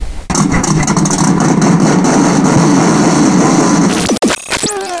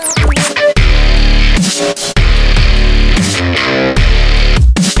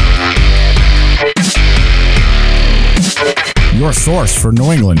source for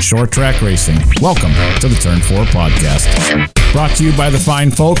New England short track racing. Welcome to the Turn 4 Podcast. Brought to you by the fine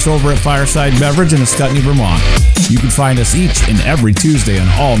folks over at Fireside Beverage in Ascutney, Vermont. You can find us each and every Tuesday on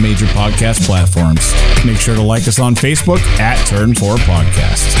all major podcast platforms. Make sure to like us on Facebook at Turn 4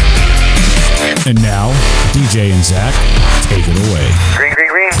 Podcast. And now, DJ and Zach, take it away. Green, green,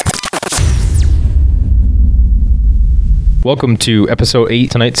 green. Welcome to episode 8.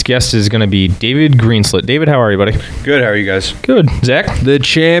 Tonight's guest is going to be David Greenslit. David, how are you, buddy? Good. How are you guys? Good. Zach? The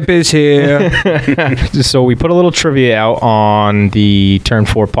champ is here. So we put a little trivia out on the Turn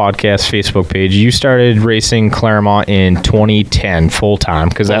 4 Podcast Facebook page. You started racing Claremont in 2010 full-time,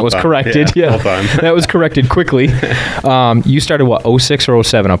 because that was corrected. Yeah, full-time. That was corrected quickly. You started, what, 06 or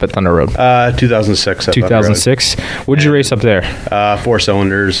 07 up at Thunder Road? 2006. 2006. What did you race up there? 4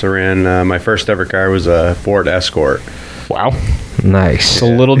 cylinders. I ran, my first ever car was a Ford Escort. Wow. Nice. It's a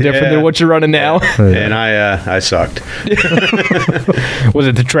little different than what you're running now. And I sucked. Was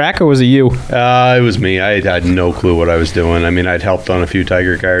it the track or was it you? It was me. I had no clue what I was doing. I mean, I'd helped on a few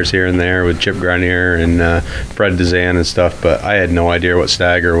Tiger cars here and there with Chip Grenier and Fred Dezan and stuff, but I had no idea what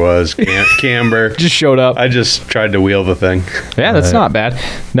stagger was, camber. Just showed up. I just tried to wheel the thing. Yeah, that's not bad.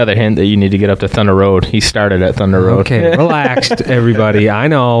 Another hint that you need to get up to Thunder Road. He started at Thunder Road. Okay, relaxed, everybody. I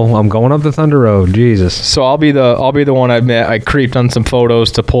know. I'm going up the Thunder Road. Jesus. So I'll be the one I met. I creeped on some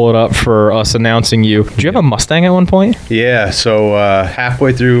photos to pull it up for us announcing you. Did you have a Mustang at one point? Yeah, so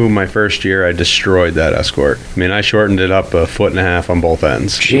halfway through my first year, I destroyed that Escort. I mean, I shortened it up 1.5 feet on both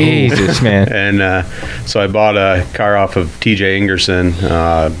ends. Jesus, man. And so I bought a car off of TJ Ingerson,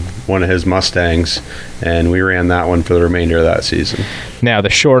 one of his Mustangs, and we ran that one for the remainder of that season. Now, the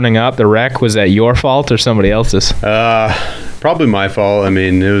shortening up, the wreck, was that your fault or somebody else's? Probably my fault. I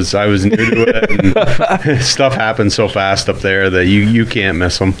mean, I was new to it, and stuff happens so fast up there that you can't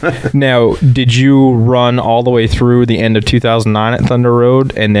miss them. Now, did you run all the way through the end of 2009 at Thunder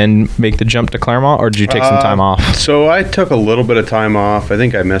Road and then make the jump to Claremont, or did you take some time off? So I took a little bit of time off. I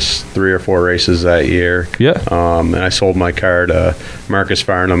think I missed 3 or 4 races that year. Yeah. And I sold my car to Marcus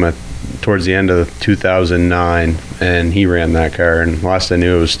Farnham towards the end of 2009, and he ran that car, and last I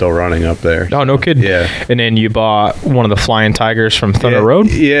knew it was still running up there. Oh, no kidding. Yeah. And then you bought one of the Flying Tigers from Thunder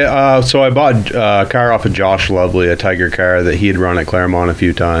Road? Yeah, so I bought a car off of Josh Lovely, a Tiger car that he had run at Claremont a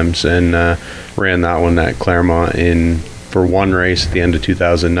few times, and ran that one at Claremont for one race at the end of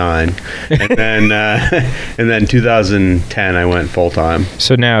 2009, and then 2010 I went full time.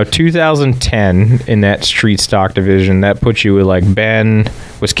 So now 2010 in that street stock division, that puts you with like Ben.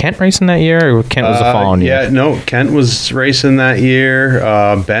 Was Kent racing that year, or Kent was the following year? Yeah, no, Kent was racing that year.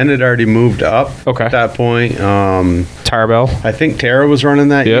 Ben had already moved up at that point. Tarbell. I think Tara was running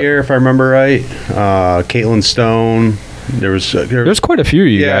that year, if I remember right. Caitlin Stone. There was quite a few of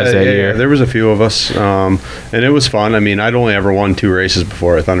you guys that year. There was a few of us, and it was fun. I mean, I'd only ever won 2 races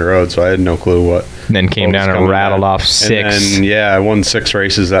before at Thunder Road, so I had no clue what. And then came down and rattled off 6. And then, I won 6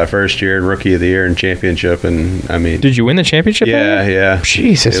 races that first year, Rookie of the Year and Championship, and I mean. Did you win the championship? Yeah.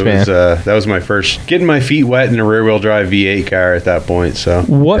 Jesus, man. That was my first getting my feet wet in a rear-wheel drive V8 car at that point. So.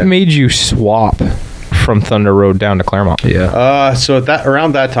 What made you swap from Thunder Road down to Claremont? Yeah. So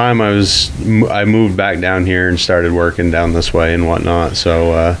around that time, I moved back down here and started working down this way and whatnot.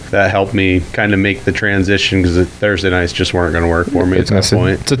 So that helped me kind of make the transition, because the Thursday nights just weren't going to work for me at that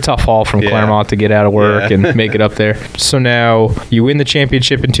point. It's a tough haul from Claremont to get out of work and make it up there. So now you win the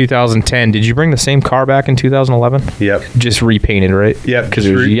championship in 2010. Did you bring the same car back in 2011? Yep. Just repainted, right? Yep. Because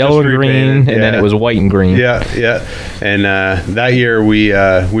it was yellow and green, and then it was white and green. Yeah. And that year we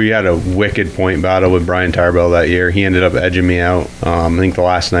had a wicked point battle with Brian Tarbell that year. He ended up edging me out. I think the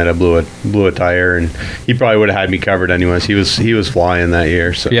last night I blew a tire, and he probably would have had me covered anyways. He was flying that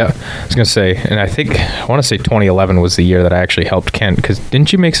year. So yeah, I was gonna say, and I want to say 2011 was the year that I actually helped Kent, because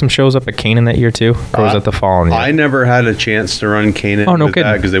didn't you make some shows up at Canaan that year too, or was that the following year? I never had a chance to run Canaan. Oh, no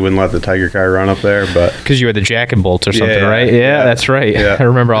kidding. Because they wouldn't let the Tiger car run up there, but because you had the jacket bolts or something, right? Yeah, that's right. Yeah. I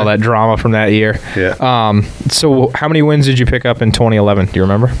remember all that drama from that year. Yeah. So how many wins did you pick up in 2011? Do you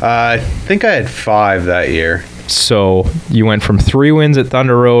remember? I think I had 5 that year. So you went from 3 wins at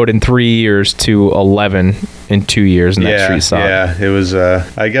Thunder Road in 3 years to 11 in 2 years in that street stock. Yeah, it was,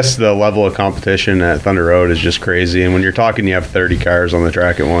 I guess the level of competition at Thunder Road is just crazy. And when you're talking, you have 30 cars on the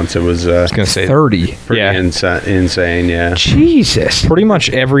track at once. It was I was going to say 30. Pretty insane, yeah. Jesus. Pretty much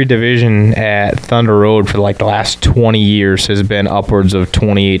every division at Thunder Road for like the last 20 years has been upwards of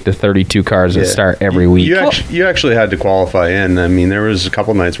 28 to 32 cars that start every week. You actually had to qualify in. I mean, there was a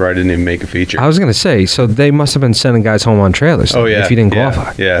couple nights where I didn't even make a feature. I was going to say, so they must have been sending guys home on trailers. Oh, yeah. If you didn't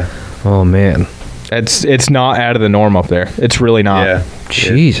qualify. Yeah. Oh, man. It's not out of the norm up there. It's really not. Yeah.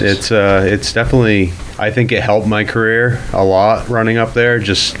 Jesus. It's definitely, I think it helped my career a lot running up there.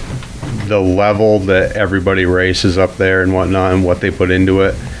 Just the level that everybody races up there and whatnot, and what they put into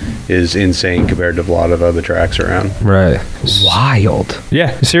it is insane compared to a lot of other tracks around. Right. Wild.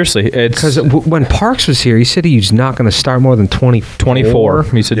 Yeah, seriously. It's Because when Parks was here, he said he was not going to start more than 24. 24.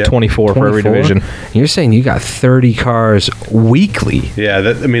 He said Yeah. 24 for every 24? division. You're saying you got 30 cars weekly. Yeah,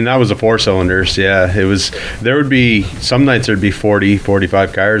 that was a 4-cylinders. Yeah, it was. There would be some nights there'd be 40,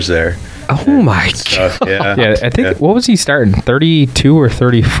 45 cars there. Oh my So, God. Yeah, I think, what was he starting? 32 or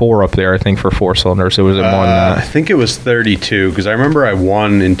 34 up there, I think, for 4-cylinders. It was more than I that. think it was 32 because I remember I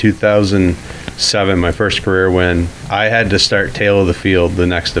won in 2007, my first career win. I had to start tail of the field the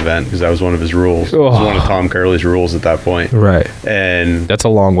next event because that was one of his rules. It was one of Tom Curley's rules at that point. Right. And That's a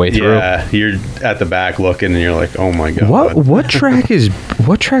long way through. yeah, you're at the back looking and you're like, oh my God. What track is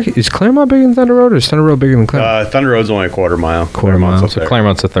Claremont bigger than Thunder Road, or is Thunder Road bigger than Claremont? Thunder Road's only a quarter mile. Quarter mile. Claremont's up So there.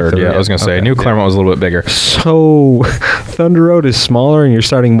 Claremont's the third. Yeah, I was going to say. I Okay. knew Claremont was a little bit bigger. So Thunder Road is smaller and you're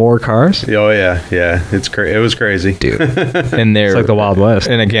starting more cars? Oh yeah. It was crazy. Dude. And they're It's like the Wild West.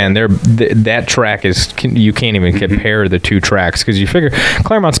 And again, that track is, you can't even compare the two tracks because you figure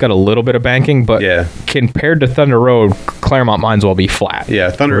Claremont's got a little bit of banking, but Yeah. compared to Thunder Road, Claremont might as well be flat.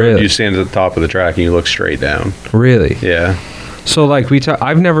 Yeah, Thunder Road, Really? you stand at the top of the track and you look straight down. Really? Yeah. So like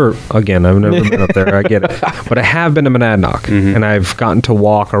I've never been up there. I get it, but I have been to Monadnock, and I've gotten to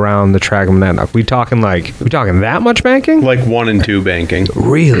walk around the track of Monadnock. We talking that much banking? Like 1 and 2 banking.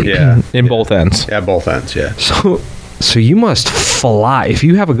 Really? Yeah. In both ends. At both ends, yeah. So you must fly. If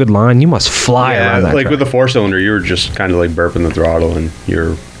you have a good line, you must fly Yeah, around that like track. with the 4-cylinder, you were just kind of like burping the throttle and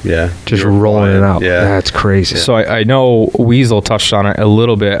you're just you're rolling it flying. out. Yeah. That's crazy. So I know Weasel touched on it a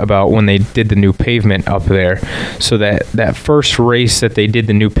little bit about when they did the new pavement up there. So that first race that they did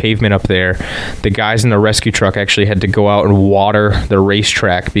the new pavement up there, the guys in the rescue truck actually had to go out and water the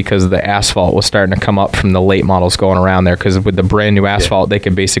racetrack because the asphalt was starting to come up from the late models going around there. Because with the brand new asphalt, they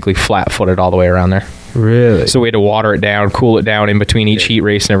could basically flat foot it all the way around there. Really? So we had to water it down, cool it down in between each heat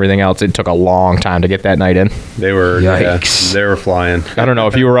race and everything else. It took a long time to get that night in. They were Yikes. they were flying. I don't know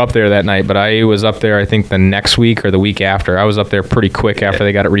if you were up there that night, but I was up there, I think, the next week or the week after. I was up there pretty quick after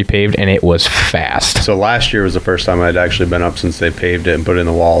they got it repaved, and it was fast. So last year was the first time I'd actually been up since they paved it and put in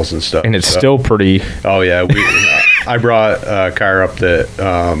the walls and stuff. And it's So- still pretty... Oh yeah, I brought a car up that.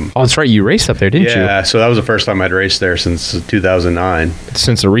 Oh, that's right. You raced up there, didn't Yeah, so that was the first time I'd raced there since 2009. you?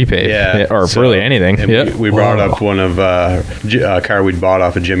 Since the repave. Yeah, Or so- really anything. And Yeah. we brought up one of a car we'd bought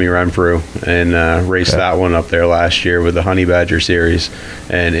off of Jimmy Renfrew and raced that one up there last year with the Honey Badger series,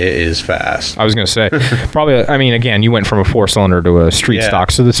 and it is fast. I was going to say, probably, I mean, again, you went from a 4-cylinder to a street Yeah.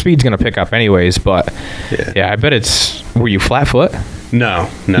 stock, so the speed's going to pick up anyways, but Yeah. I bet it's... Were you flat foot? No.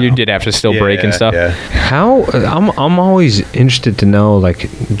 You did have to still brake and stuff? Yeah. How I'm always interested to know, like,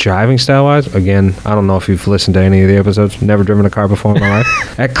 driving style wise. Again, I don't know if you've listened to any of the episodes. Never driven a car before in my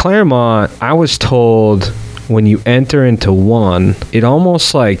life. At Claremont, I was told when you enter into one, it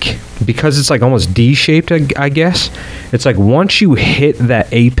almost like, because it's like almost D-shaped, I guess. It's like once you hit that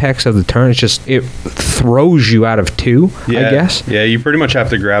apex of the turn, it throws you out of two, Yeah. I guess. Yeah, you pretty much have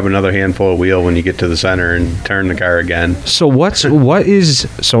to grab another handful of wheel when you get to the center and turn the car again. So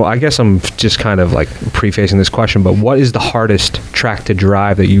so I guess I'm just kind of like prefacing this question, but what is the hardest track to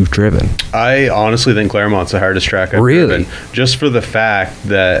drive that you've driven? I honestly think Claremont's the hardest track I've Really? driven. Just for the fact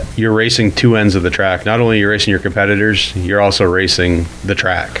that you're racing two ends of the track. Not only are you racing your competitors, you're also racing the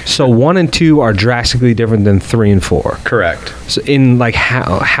track. So 1 and 2 are drastically different than 3 and 4. Correct. So in like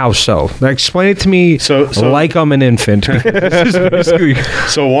how so? Like, explain it to me So- like I'm an infant. This is basically-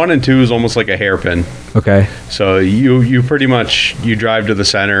 So 1 and 2 is almost like a hairpin. okay. So you pretty much you drive to the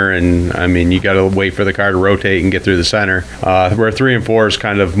center, and I mean you got to wait for the car to rotate and get through the center. Where 3 and 4 is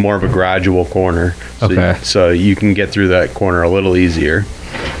kind of more of a gradual corner. So, Okay. So you can get through that corner a little easier.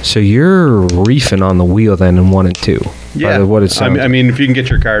 So you're reefing on the wheel then in 1 and 2. by what it sounds. I mean, if you can get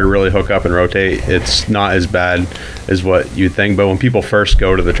your car to really hook up and rotate, it's not as bad as what you think. But when people first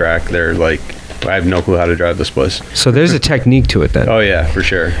go to the track, they're like, I have no clue how to drive this place. So there's a technique to it then. Oh yeah, for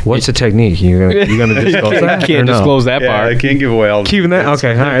sure. What's the technique? You're gonna disclose that? or Can't no? disclose that Yeah, I part. can't give away all. Keeping that?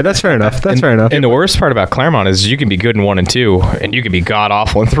 Okay, all right. That's fair enough. That's fair enough. And the worst part about Claremont is you can be good in 1 and 2, and you can be god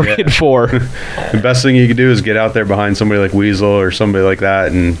awful in 3 Yeah. and 4. The best thing you could do is get out there behind somebody like Weasel or somebody like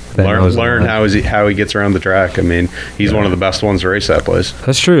that, and That knows a learn lot. how he gets around the track. I mean, he's one of the best ones to race that place.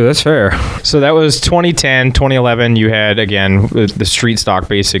 That's true. That's fair. So that was 2010, 2011. You had, again, the street stock,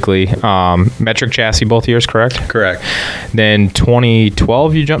 basically. Metric chassis both years, correct? Correct. Then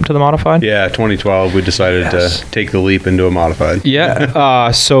 2012, you jumped to the modified? Yeah, 2012, we decided Yes. to take the leap into a modified.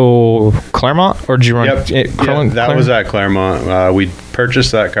 Yeah. So Claremont, or did you run? Yep. Yeah, that was at Claremont. We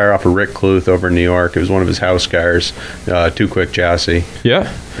purchased that car off of Rick Cluth over in New York. It was one of his house cars, 2-quick chassis,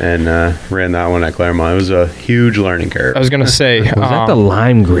 Yeah. and ran that one at Claremont. It was a huge learning curve. I was gonna say, Was that the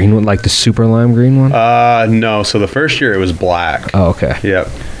lime green one, like the super lime green one? No, so the first year it was black. Oh, okay. Yep.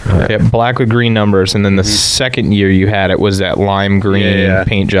 yeah, black with green numbers, and then the second year you had it was that lime green Yeah.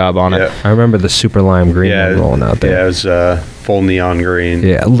 paint job on it. Yep. I remember the super lime green Yeah, one rolling out there. Yeah, it was full neon green.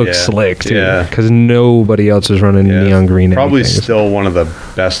 Yeah, it looked Yeah. slick too. Yeah. Because nobody else was running Yeah. neon green. Probably anything. still one of the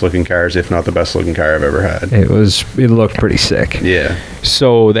best looking cars, if not the best looking car I've ever had. It looked pretty sick. Yeah.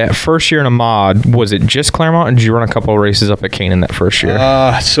 So that first year in a mod, was it just Claremont, or did you run a couple of races up at Canaan that first year?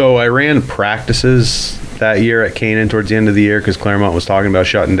 So I ran practices that year at Canaan towards the end of the year because Claremont was talking about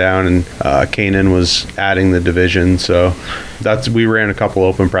shutting down, and Canaan was adding the division. So we ran a couple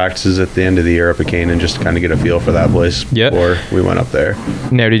open practices at the end of the year up at Canaan just to kind of get a feel for that place Yep. before we went up there.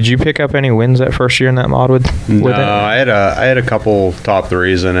 Now, did you pick up any wins that first year in that mod with No, it? I had a couple top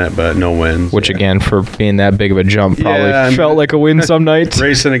threes in it, but no wins. Which Yeah. again, for being that big of a jump, probably Yeah, I mean- felt like a win some nights.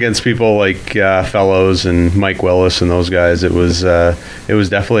 Racing against people like Fellows and Mike Willis and those guys, it was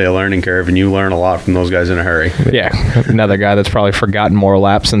definitely a learning curve, and you learn a lot from those guys in a hurry. Yeah, another guy that's probably forgotten more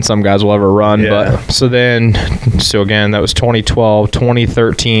laps than some guys will ever run. Yeah. But so again, that was 2012,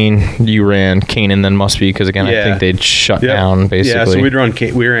 2013. You ran Canaan, then must be because again, I Yeah. think they'd shut Yep. down basically. Yeah,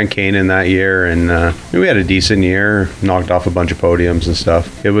 so we ran Canaan that year, and we had a decent year. Knocked off a bunch of podiums and stuff.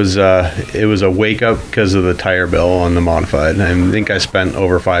 It was a wake up because of the tire bill on the modified. I think I spent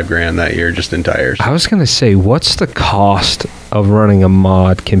over $5,000 that year just in tires. I was gonna say, what's the cost of running a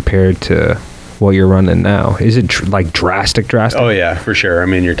mod compared to what you're running now? Is it like drastic? Oh yeah, for sure. I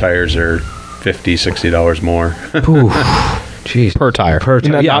mean, your tires are $50-$60 more. Oof. Jeez. per tire. Per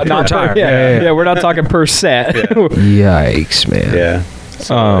tire. Yeah, per tire. Yeah, Yeah. we're not talking per set. Yikes, man. Yeah.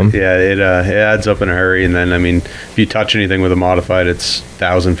 So, it adds up in a hurry, and then I mean, if you touch anything with a modified, it's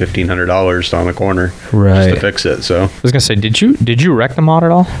 $1,000-$1,500 on the corner just Right. to fix it. So, I was gonna say, did you wreck the mod at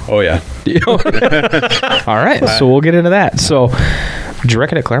all? oh yeah, All right, so we'll get into that. So, did you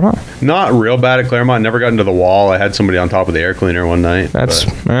wreck it at Claremont? not real bad at Claremont. Never got into the wall. I had somebody on top of the air cleaner one night. That's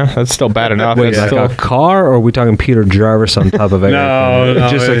but- that's still bad enough. Wait, It's like still- a car, or are we talking Peter Jarvis on top of everything? no,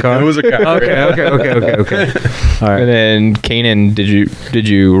 just a car. It was a car. Okay. All right. and then Canaan, did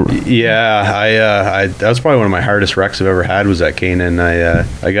you? Yeah, I that was probably one of my hardest wrecks I've ever had was at Canaan.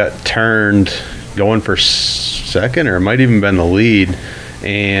 I got turned going for second, or it might even been the lead,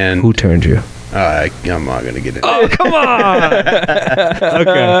 and Who turned you? I'm not gonna get into Oh, come on.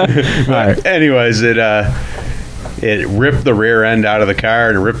 Okay. All right. Anyways, it ripped the rear end out of the car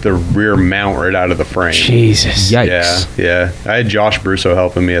and it ripped the rear mount right out of the frame. Jesus. Yikes. Yeah. I had Josh Brusso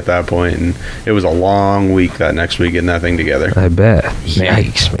helping me at that point, and it was a long week that next week getting that thing together. I bet. Man,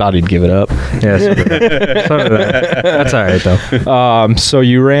 Yikes. thought he'd give it up. Yeah, so did I. So did I. That's all right, though. So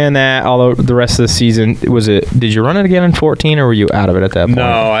you ran that all the rest of the season. Did you run it again in 14, or were you out of it at that point? No,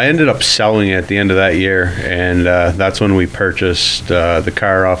 I ended up selling it at the end of that year, and that's when we purchased the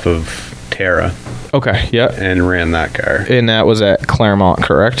car off of Terra Okay. Yeah. and ran that car. And that was at Claremont,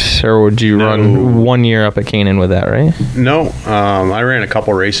 correct? Or would you run 1 year up at Canaan with that, right? No, I ran a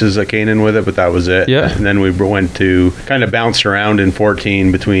couple races at Canaan with it, but that was it. Yeah. And then we went to kind of bounced around in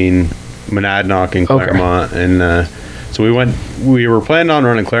 14 between Monadnock and Okay. Claremont, and so we were planning on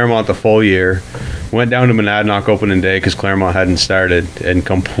running Claremont the full year. Went down to Monadnock opening day because Claremont hadn't started, and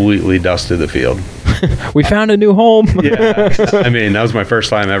completely dusted the field. We found a new home. Yeah, I mean, that was my first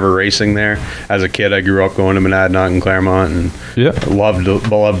time ever racing there. As a kid, I grew up going to Monadnock and Claremont, and Yeah. loved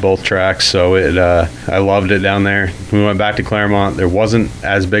both tracks. So I loved it down there. We went back to Claremont. There wasn't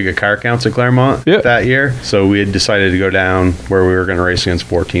as big a car counts at Claremont Yeah. that year, so we had decided to go down where we were going to race against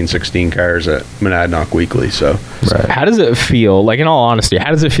 14, 16 cars at Monadnock weekly. So How does it feel? Like, in all honesty,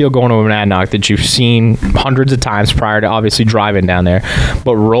 how does it feel going to a Monadnock that you've seen hundreds of times prior to obviously driving down there,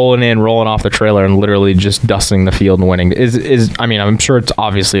 but rolling off the trailer and literally just dusting the field and winning? I mean, I'm sure it's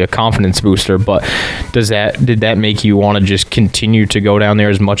obviously a confidence booster, but did that make you want to just continue to go down there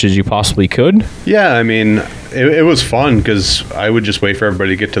as much as you possibly could? yeah, I mean, it was fun because I would just wait for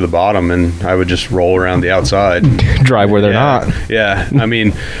everybody to get to the bottom, and I would just roll around the outside. Drive where they're Yeah, not. Yeah, I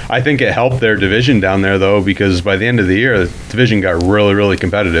mean, I think it helped their division down there though, because by the end of the year, the division got really, really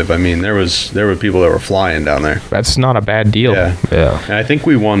competitive. I mean, there were people that were flying down there. That's not a bad deal. Yeah, Yeah. and I think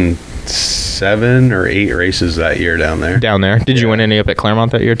we won 6 7 or 8 races that year down there. Did you win any up at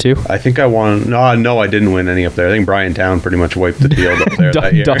Claremont that year too? I think I won. No, I didn't win any up there. I think Brian Town pretty much wiped the field up there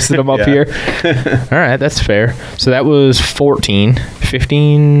that year. Dusted them up Yeah. here. All right, that's fair. So that was 14.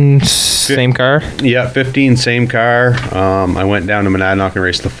 15, same car? Yeah, 15, same car. I went down to Monadnock and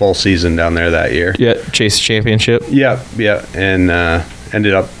raced the full season down there that year. Yeah, Chase Championship. Yeah, and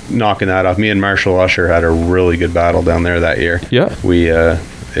ended up knocking that off. Me and Marshall Usher had a really good battle down there that year. Yeah. We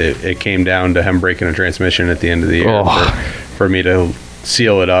it came down to him breaking a transmission at the end of the year for me to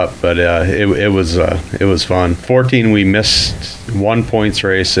seal it up, but it was fun. 14, we missed 1 points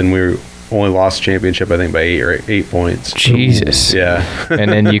race, and we only lost championship, I think, by 8 points. Jesus. Yeah.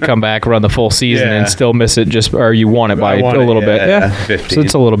 And then you come back, run the full season, Yeah. and still miss it or you won it by a little bit. Yeah, Yeah. 15. So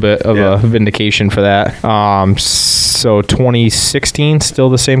it's a little bit of Yeah. a vindication for that. So 2016, still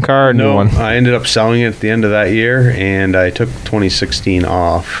the same car or new No, one? I ended up selling it at the end of that year, and I took 2016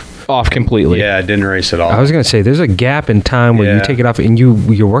 off. Off completely. Yeah, I didn't race at all. I was gonna say there's a gap in time where you Yeah. take it off and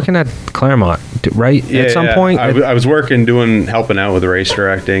you're working at Claremont, right? At some point. I was working, helping out with race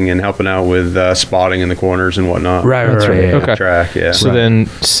directing and helping out with spotting in the corners and whatnot. Right, That's right. yeah. Okay. Track, yeah. So then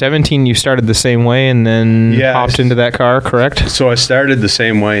 17, you started the same way and then Yeah, hopped into that car, correct? So I started the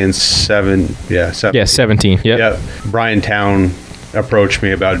same way in 7. Yeah, 7. Yeah, 17. Yep. Yeah. Brian Town approached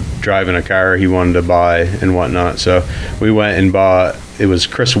me about driving a car he wanted to buy and whatnot. So we went and bought. It was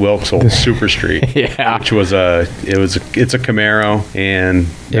Chris Wilkes' old Super Street. Yeah. Which was it's a Camaro, and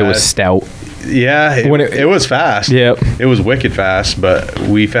It was stout. yeah, it was fast. Yep. It was wicked fast, but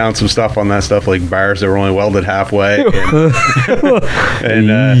we found some stuff on that stuff, like bars that were only welded halfway,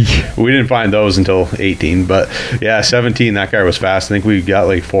 and we didn't find those until 18. But yeah, 17, that car was fast. I think we got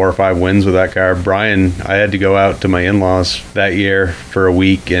like 4 or 5 wins with that car. Brian, I had to go out to my in-laws that year for a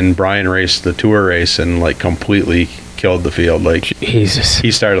week, and Brian raced the tour race and like completely killed the field. Like, Jesus. he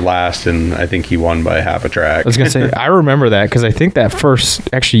started last, and I think he won by half a track. I was gonna say I remember that because I think that first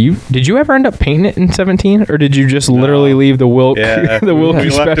actually did you ever end up painting it in 17 or did you just literally leave the Wilk Yeah, the Wilkie we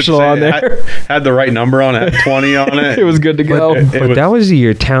left it special say- on there? Had the right number on it, had 20 on it. It was good to go. But that was the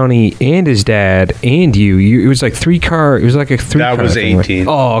year Townie and his dad and you. It was like 3 car. It was like a 3 That car was thing, right? 18.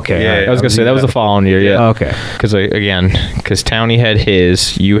 Oh, okay. Yeah, all right. I was gonna say that was the following year, yeah. Oh, okay. Because Townie had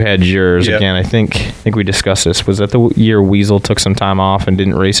his, you had yours. Yep. Again, I think we discussed this. Was that the year Weasel took some time off and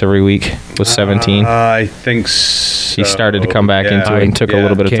didn't race every week? Was 17? I think so. He started to come back into it and took a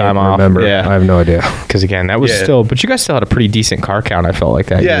little bit of Can't time off. remember. I Yeah, have no idea. because again, that was Yeah. still. But you guys still had a pretty decent car count. I felt like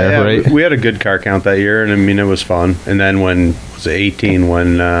that Yeah, year, yeah, right? we had a good car count that year, and I mean, it was fun. And then when was it 18,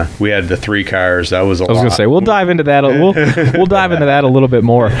 when we had the 3 cars, that was a lot. I was gonna say we'll dive into that. We'll dive into that a little bit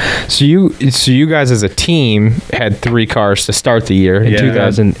more. So you guys as a team had 3 cars to start the year in Yeah.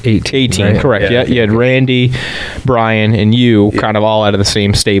 2018. 18, right? correct? Yeah. Yeah. You had Randy, Brian, and you kind of all out of the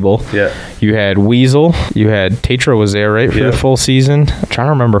same stable. Yeah. You had Weasel. You had Tetra was there, right, for Yeah. the full season. I'm trying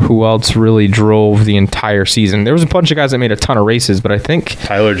to remember who else really drove the entire season. There was a bunch of guys that made a ton of races, but I think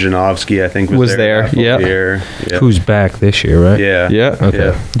Tyler Janowski, I think, was there, that whole yeah. year. Yeah. Who's back this year, right? Yeah. yeah,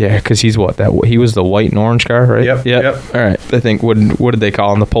 Okay. yeah, because he's he was the white and orange car, right? Yep, yep. All right. I think what did they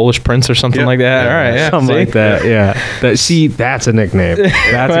call him? The Polish Prince or something Yep. like that. Yeah. All right, yeah, Something see? like that. Yeah. That's a nickname.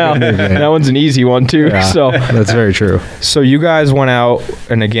 That's Well, a good nickname. that one's an easy one too. Yeah, So that's very true. So you guys went out,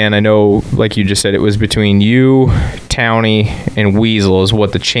 and again, I know, like you just said, it was between you, Townie, and Weasel is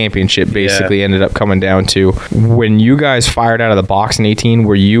what the championship basically ended up coming down to. When you guys fired out of the box in 18,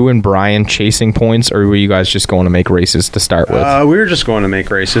 were you and Brian chasing points, or were you guys just going to make races to start with? We were just going to make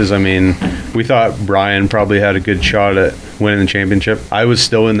races. I mean, we thought Brian probably had a good shot at winning the championship. I was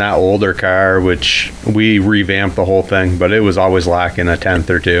still in that older car, which we revamped the whole thing, but it was always lacking a 10th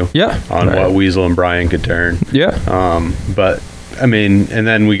or 2 Yeah. on Right. what Weasel and Brian could turn. Yeah. But I mean, and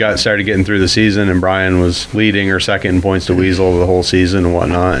then we started getting through the season, and Brian was leading or second in points to Weasel the whole season and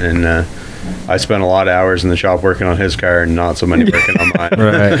whatnot. And I spent a lot of hours in the shop working on his car, and not so many working on mine.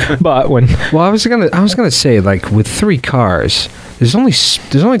 Right. But when Well, I was gonna say, like, with 3 cars, there's only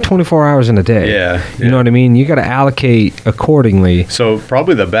 24 hours in a day. Yeah, You yeah. know what I mean? You got to allocate accordingly. So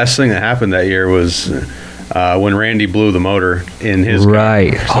probably the best thing that happened that year was when Randy blew the motor in his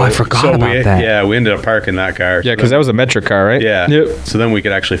Right. car. Oh, I forgot about that. Yeah, we ended up parking that car. yeah, because that was a metric car, right? Yeah. Yep. So then we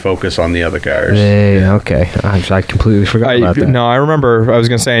could actually focus on the other cars. Hey, okay. I completely forgot about that. No, I remember. I was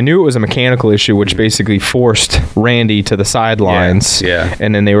gonna say I knew it was a mechanical issue, which basically forced Randy to the sidelines. Yeah, yeah.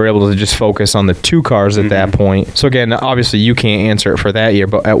 And then they were able to just focus on the 2 cars at that point. So again, obviously you can't answer it for that year,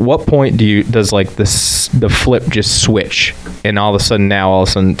 but at what point does like the flip just switch, and all of a sudden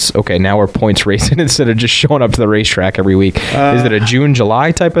it's okay, now we're points racing instead of just showing up to the racetrack every week? Is it a June,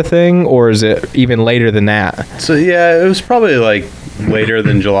 July type of thing, or is it even later than that? So yeah, it was probably like later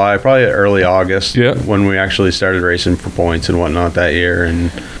than July, probably early August, Yeah. when we actually started racing for points and whatnot that year.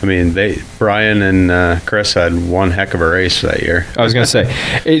 And I mean, Brian and Chris had one heck of a race that year. I was gonna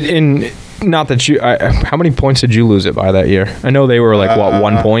say, not that how many points did you lose it by that year? I know they were like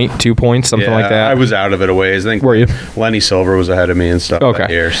 1 point, 2 points, something like that. I was out of it a ways. I think Were you? Lenny Silver was ahead of me and stuff Okay. that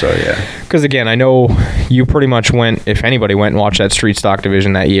year. So yeah. Because again, I know you pretty much went. If anybody went and watched that street stock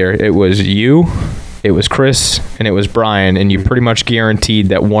division that year, it was you, it was Chris, and it was Brian, and you pretty much guaranteed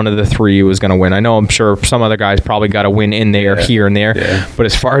that one of the three was going to win. I know I'm sure some other guys probably got a win in there, here and there, but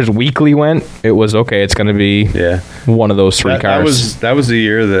as far as weekly went, it was okay. It's going to be one of those three cars. That was the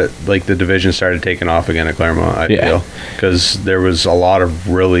year that like the division started taking off again at Claremont. I feel because there was a lot of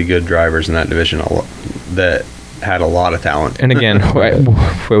really good drivers in that division that had a lot of talent. And again,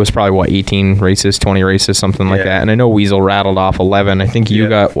 it was probably 18 races, 20 races, something like that. And I know Weasel rattled off 11. I think you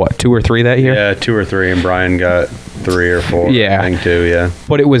got 2 or 3 that year. Yeah, 2 or 3, and Brian got 3 or 4. Yeah, I think too. Yeah,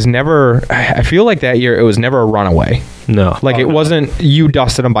 but it was never. I feel like that year it was never a runaway. No. Like it wasn't you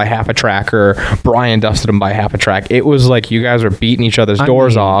dusted them by half a track or Brian dusted them by half a track. It was like you guys were beating each other's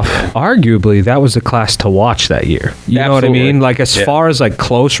doors off. Arguably, that was the class to watch that year. You know what I mean? Like as far as like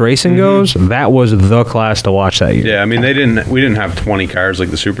close racing goes, that was the class to watch that year. Yeah, I mean we didn't have 20 cars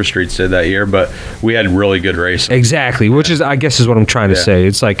like the Super Streets did that year, but we had really good racing. Exactly, which is I guess is what I'm trying to say.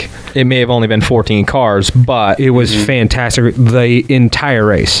 It's like it may have only been 14 cars, but it was fantastic the entire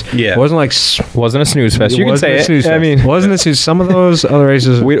race. Yeah, it wasn't like wasn't a snooze fest. You can say it. I mean, wasn't a snooze. Some of those other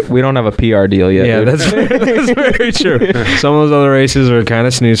races we don't have a PR deal yet. Yeah, that's very true. Some of those other races are kind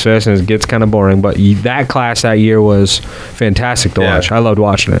of snooze fest and it gets kind of boring, but that class that year was fantastic to watch. I loved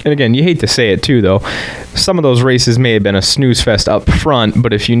watching it. And again, you hate to say it too, though. Some of those races may have been a snooze fest up front,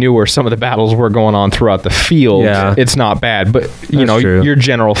 but if you knew where some of the battles were going on throughout the field, it's not bad. But you know, your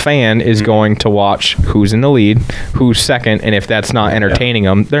general fan is going to watch who's in the lead, who's second, and if that's not entertaining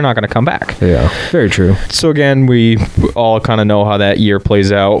them, they're not going to come back. Yeah, very true. So again, we all kind of know how that year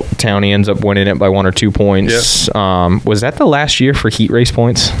plays out. Townie ends up winning it by 1 or 2 points. Yep. Was that the last year for heat race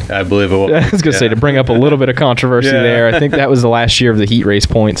points? I believe it was. I was going to say, to bring up a little bit of controversy there, I think that was the last year of the heat race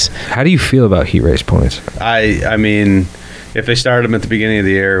points. How do you feel about heat race points? I mean, if they started them at the beginning of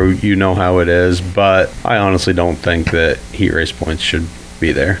the year, you know how it is, but I honestly don't think that heat race points should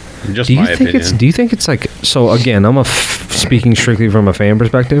be there. Just my opinion. Do you think it's like, so again, I'm speaking strictly from a fan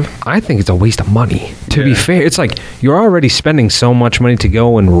perspective, I think it's a waste of money. To be fair, it's like you're already spending so much money to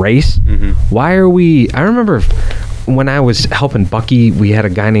go and race. Why are we, I remember when I was helping Bucky, we had a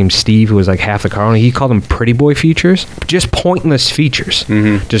guy named Steve who was like half the car owner. He called them pretty boy features, just pointless features.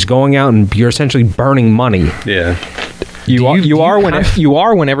 Just going out and you're essentially burning money. Yeah. You are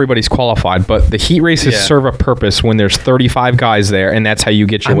when everybody's qualified, but the heat races serve a purpose when there's 35 guys there, and that's how you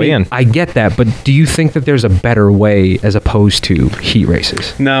get your way in. I get that, but do you think that there's a better way as opposed to heat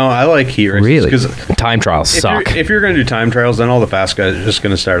races? No, I like heat races. Really? Because time trials suck. If you're going to do time trials, then all the fast guys are just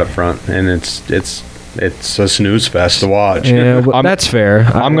going to start up front, and it's a snooze fest to watch. Yeah, that's fair.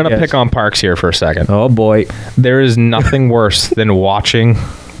 I'm going to pick on Parks here for a second. Oh, boy. There is nothing worse than watching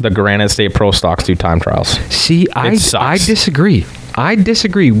the Granite State Pro Stocks do time trials. See, I disagree.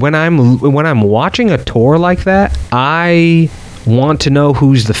 When I'm watching a tour like that, I want to know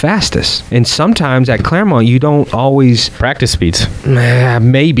who's the fastest. And sometimes at Claremont, you don't always practice speeds.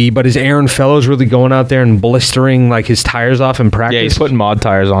 Maybe, but is Aaron Fellows really going out there and blistering like his tires off in practice? Yeah, he's putting mod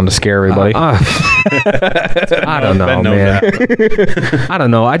tires on to scare everybody. I don't know, man. I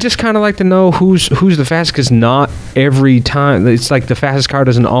don't know. I just kind of like to know who's the fastest, because not every time, it's like the fastest car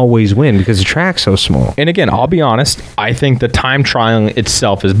doesn't always win because the track's so small. And again, I'll be honest, I think the time trialing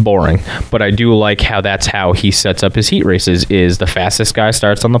itself is boring, but I do like how that's how he sets up his heat races. Is the fastest guy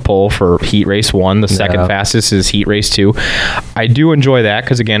starts on the pole for heat race 1, the second fastest is heat race 2. I do enjoy that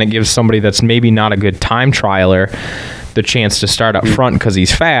because again, it gives somebody that's maybe not a good time trialer the chance to start up front because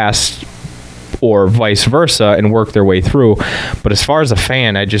he's fast, or vice versa, and work their way through. But as far as a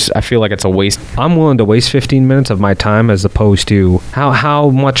fan, I feel like it's a waste. I'm willing to waste 15 minutes of my time as opposed to how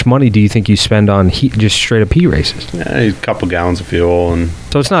much money do you think you spend on heat, just straight up heat races? A couple gallons of fuel, and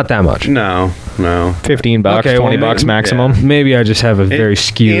so it's not that much. No. $15, okay, $20 maximum. Yeah. Maybe I just have a very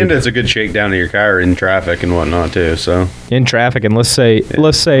skewed. And it's a good shakedown of your car in traffic and whatnot too. So in traffic, and let's say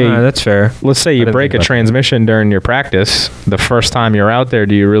that's fair. Let's say you break a transmission during your practice. The first time you're out there,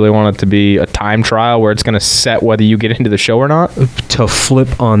 do you really want it to be a time time trial where it's going to set whether you get into the show or not? To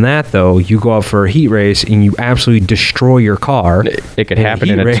flip on that, though, you go out for a heat race and you absolutely destroy your car. It could In a happen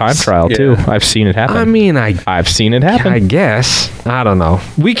heat in a race. time trial too. Yeah. I've seen it happen. I mean, I've seen it happen. I guess. I don't know.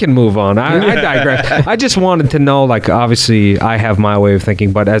 We can move on. I digress. I just wanted to know, like, obviously, I have my way of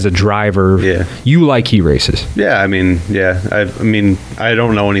thinking, but as a driver, Yeah. you like heat races. Yeah, I mean, I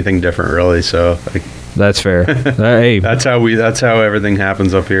don't know anything different really, so That's fair. Hey, that's how everything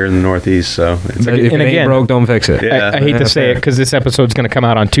happens up here in the Northeast. So it's if it and ain't again- broke, don't fix it. Yeah. I hate to say it because this episode's going to come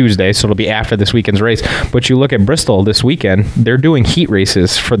out on Tuesday, so it'll be after this weekend's race. But you look at Bristol this weekend; they're doing heat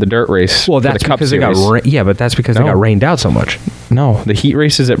races for the dirt race. Well, for that's the Cup because they got Series. yeah, but that's because they No. got rained out so much. No, the heat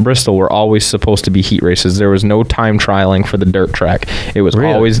races at Bristol were always supposed to be heat races. There was no time trialing for the dirt track. It was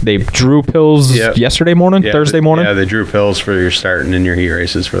Really? always they drew pills Yep. yesterday morning, Yeah, Thursday morning, Yeah, they drew pills for your starting in your heat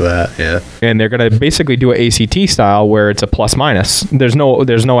races for that. Yeah. and they're going to basically do a ACT style where it's a plus minus. There's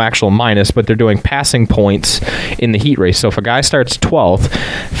no actual minus, but they're doing passing points in the heat race. So if a guy starts 12th,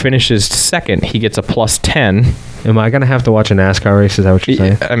 finishes second, he gets a plus 10. Am I gonna have to watch a NASCAR race? Is that what you're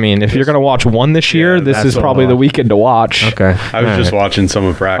saying? I mean, if you're going to watch one this year, Yeah, this that's is what probably I'll the watch. weekend to watch. Okay. I was just watching some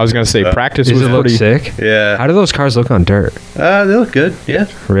of practice. I was going to say so- practice Does was it look pretty sick? Yeah. How do those cars look on dirt? They look good. Yeah.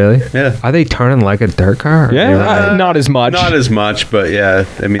 Really? Yeah. Are they turning like a dirt car? Or Yeah, are they- not as much. Not as much, but yeah.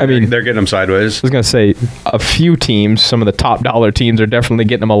 I mean, they're getting them sideways. I was going to say a few teams, some of the top dollar teams are definitely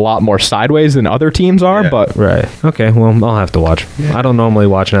getting them a lot more sideways than other teams are, Yeah. but Right. Okay. Well, I'll have to watch. I don't normally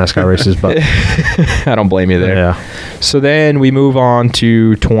watch NASCAR races, but I don't blame you there. yeah. So then we move on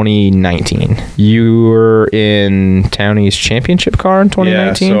to 2019. You were in Townie's championship car in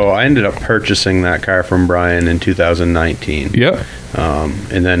 2019? Yeah, so I ended up purchasing that car from Brian in 2019. Yep.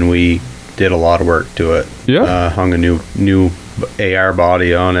 And then we did a lot of work to it. Yeah. Hung a new AR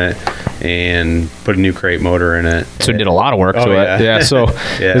body on it and put a new crate motor in it. So did a lot of work Oh, to yeah. it. Yeah. So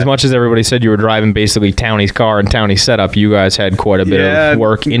Yeah. as much as everybody said you were driving basically Townie's car and Townie's setup, you guys had quite a bit Yeah. of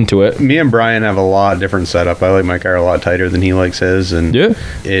work into it. Me and Brian have a lot different setup. I like my car a lot tighter than he likes his, and Yeah.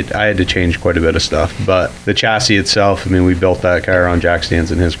 I had to change quite a bit of stuff. But the chassis itself, I mean, we built that car on jack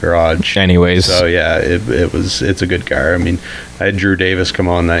stands in his garage. Anyways. So yeah, it's a good car. I mean, I had Drew Davis come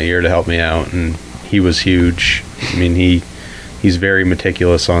on that year to help me out, and he was huge. I mean, he's very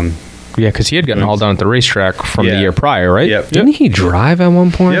meticulous on. Yeah, because he had gotten all done at the racetrack from the Yeah. year prior, right? Yep. Didn't he drive at one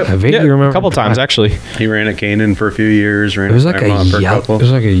point? Yep. I vaguely Yeah, remember a couple times actually. He ran at Canaan for a few years. Ran It was at like a Claremont for a yellow. couple. It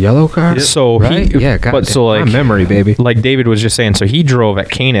was like a yellow car. So right? he, Yeah. God, but so like my memory, baby. like David was just saying, so he drove at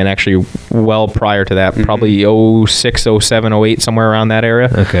Canaan actually well prior to that, probably 06, 07, 08, somewhere around that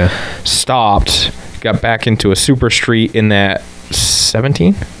area. Okay. Stopped, got back into a super street in that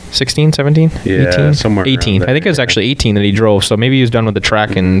 17, 16, 17, Yeah, 18, somewhere 18. around I think it was there. actually 18 that he drove. So maybe he was done with the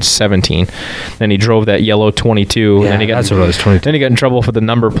track in 17. Then he drove that yellow 22. Yeah, and then he got that's what it was. 22. Then he got in trouble for the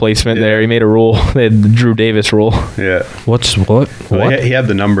number placement Yeah. there. He made a rule. They had the Drew Davis rule. Yeah. What's what? Well, What he had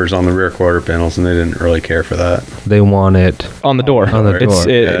the numbers on the rear quarter panels, and they didn't really care for that. they want it? On the door. On the It's, door.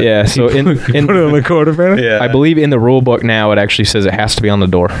 it, yeah. So in Put it on the quarter panel. Yeah. I believe in the rule book now it actually says it has to be on the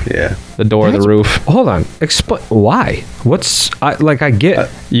door. Yeah. The door, That's- the roof. Hold on. Explain why. I get.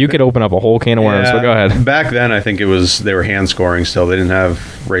 You could open up a whole can of worms, Yeah, but go ahead. Back then, I think they were hand scoring still. They didn't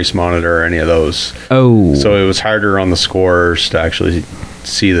have race monitor or any of those. Oh. So it was harder on the scorers to actually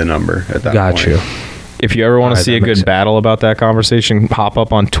see the number at that got point. you. If you ever want to Alright, see that a makes good sense. battle about that conversation, hop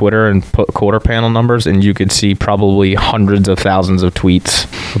up on Twitter and put quarter panel numbers, and you could see probably hundreds of thousands of tweets.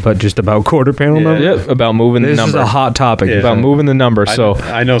 But just about quarter panel Yeah. number. Yep, about moving This the number. is a hot topic. Yeah. About moving the number. So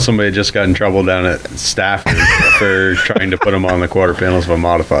I know somebody just got in trouble down at Stafford for trying to put them on the quarter panels of a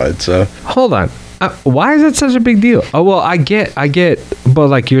modified. So Hold on. Why is that such a big deal? Oh well, I get, but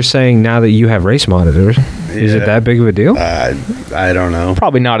like you're saying now that you have race monitors, is it Yeah. that big of a deal? I don't know.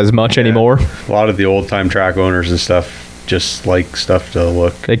 probably not as much anymore. A lot of the old time track owners and stuff just like stuff to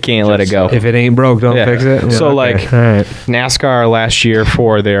look. They can't let it go. If it ain't broke, don't Yeah. fix it. So, okay. like- all right. NASCAR last year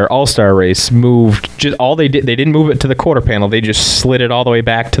for their All-Star race moved just all they didn't move it to the quarter panel. They just slid it all the way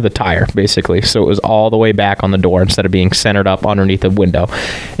back to the tire, basically. So it was all the way back on the door instead of being centered up underneath the window.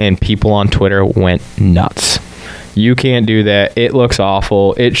 And people on Twitter went nuts. You can't do that. It looks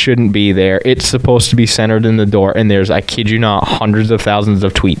awful. It shouldn't be there. It's supposed to be centered in the door. And there's, I kid you not, hundreds of thousands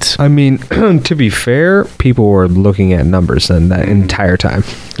of tweets. I mean, to be fair, people were looking at numbers then that entire time.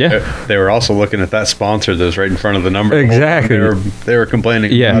 Yeah. They were also looking at that sponsor that was right in front of the number. the whole time. Exactly. They were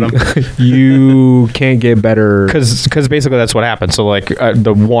complaining Yeah. about them. You can't get better. Because basically that's what happened. So like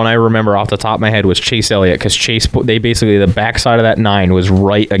the one I remember off the top of my head was Chase Elliott, because they basically the backside of that 9 was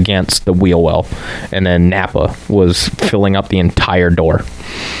right against the wheel well, and then Napa was filling up the entire door.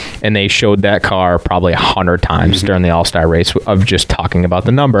 And they showed that car probably 100 times during the All-Star race of just talking about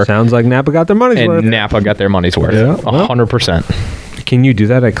the number. Sounds like Napa got their money's worth. And Napa got their money's worth. Yeah, well. 100%. Can you do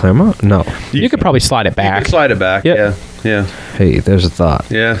that at Claremont? No. You could probably slide it You back. can slide it back. Yep. Yeah. Hey, there's a thought.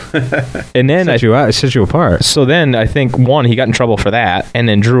 Yeah. And then It set you apart. So then I think, one, he got in trouble for that. And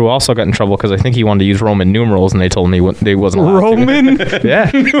then Drew also got in trouble because I think he wanted to use Roman numerals, and they told him they wasn't allowed Roman? to.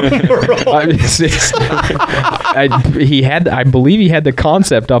 Yeah. I believe he had the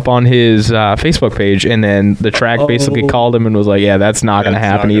concept up on his Facebook page, and then the track basically called him and was like, yeah, that's not going to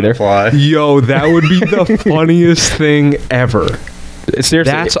happen either. Yo, that would be the funniest thing ever.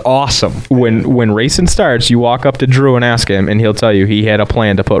 Seriously. That's awesome. When racing starts, you walk up to Drew and ask him, and he'll tell you he had a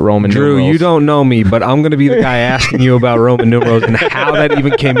plan to put Roman Drew, numerals. you don't know me, but I'm going to be the guy asking you about Roman numerals and how that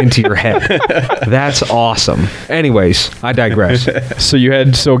even came into your head. That's awesome. Anyways, I digress. So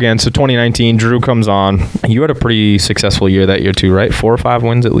 2019, Drew comes on. You had a pretty successful year that year too, right? 4 or 5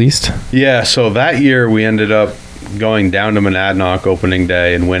 wins at least? Yeah, so that year we ended up going down to Monadnock opening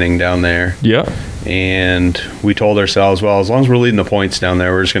day and winning down there. Yeah. And we told ourselves, well, as long as we're leading the points down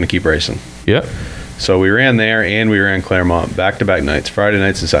there, we're just going to keep racing. Yeah. So we ran there and we ran Claremont back-to-back nights, Friday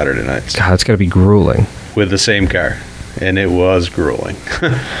nights and Saturday nights, God, it's got to be grueling. with the same car. And it was grueling.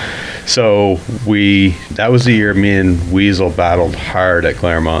 So that was the year me and Weasel battled hard at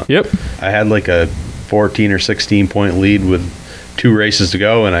Claremont. Yep. I had like a 14 or 16 point lead with 2 races to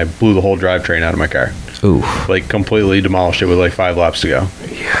go, and I blew the whole drivetrain out of my car. Ooh. Like completely demolished it with like 5 laps to go.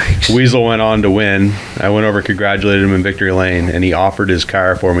 Yikes. Weasel went on to win. I went over, congratulated him in victory lane, and he offered his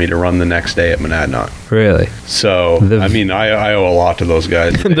car for me to run the next day at Monadnock. Really? So, I owe a lot to those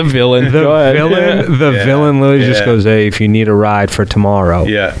guys. The villain. The Go ahead. villain literally just Yeah. goes, hey, if you need a ride for tomorrow,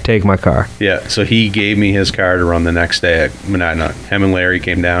 Yeah. take my car. Yeah, so he gave me his car to run the next day at Monadnock. Him and Larry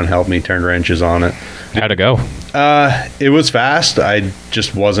came down, helped me turn wrenches on it. How'd it go? It was fast. I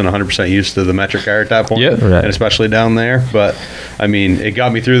just wasn't 100% used to the metric car at that point, Yeah. Right. and especially down there. But, I mean, it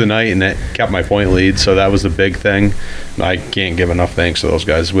got me through the night, and it kept my point lead, so that was the big thing. I can't give enough thanks to those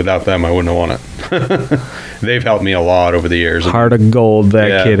guys. Without them, I wouldn't have won it. They've helped me a lot over the years. Heart of gold that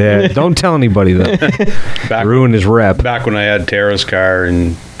Yeah. kid had. Don't tell anybody, though. Back, Ruin his rep. back when I had Tara's car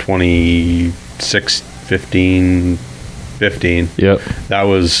in 2015, Yep. that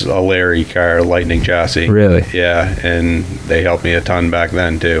was a Larry car, Lightning chassis. Really? Yeah, and they helped me a ton back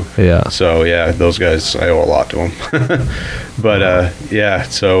then too. Yeah. So yeah, those guys, I owe a lot to them. But yeah,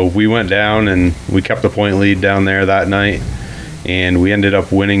 so we went down and we kept the point lead down there that night, and we ended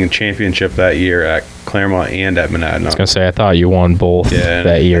up winning a championship that year at Claremont and at Monadnock. I was gonna say I thought you won both Yeah,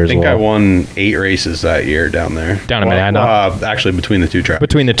 that year I as think well. I won 8 races that year down there. Down at Monadnock? Actually, between the 2 tracks.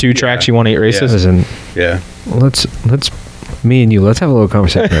 Between the 2 tracks, you won 8 races. Listen, Yeah. let's me and you, let's have a little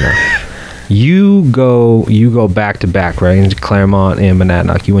conversation right now. You go back to back, right? In Claremont and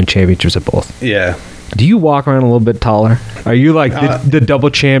Monadnock. You win championships at both. Yeah. Do you walk around a little bit taller? Are you like the double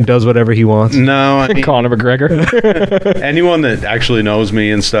champ does whatever he wants? No, I mean, Conor McGregor. anyone that actually knows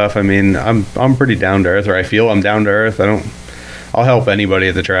me and stuff, I mean, I'm pretty down to earth, or I feel I'm down to earth. I'll help anybody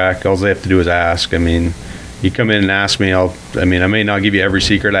at the track. All they have to do is ask. I mean, you come in and ask me, I may not give you every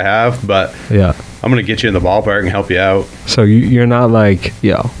secret I have, but Yeah. I'm going to get you in the ballpark and help you out. So you're not like,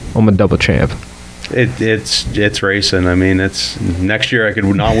 yo, I'm a double champ. It's racing. I mean, it's next year I could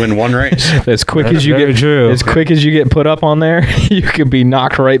not win 1 race. As quick That's as you very get true. as quick as you get put up on there, you could be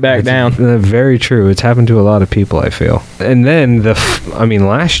knocked right back down. Very true. It's happened to a lot of people, I feel. And then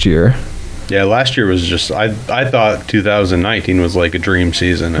last year, Yeah, last year was just I thought 2019 was like a dream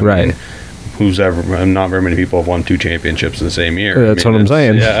season. I Right. mean, not very many people have won 2 championships in the same year. That's what I'm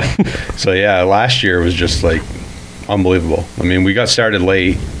saying. Yeah. So yeah, last year was just like unbelievable. I mean, we got started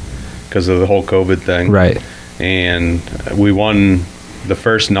late because of the whole COVID thing. right? And we won the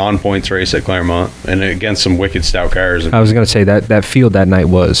first non-points race at Claremont, and against some wicked stout cars. I was gonna say that field that night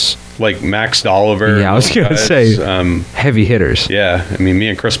was Like Max Dolliver. Yeah, I was those gonna guys, say. Um, heavy hitters. yeah, I mean, me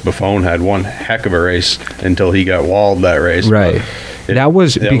and Chris Buffone had one heck of a race until he got walled that race. Right. But That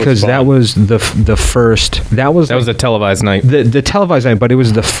was because that fun. was the first. That was That was a televised night. the televised night, but it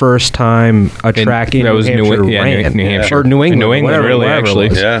was the first time a track in that New was Hampshire New ran. Hampshire. Or New England. New England, whatever- really, wherever it actually.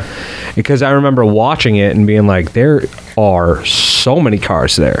 was. Yeah. Because I remember watching it and being like, there are so many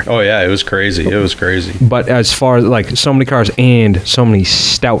cars there. Oh yeah, it was crazy. It was crazy. But as far as like so many cars and so many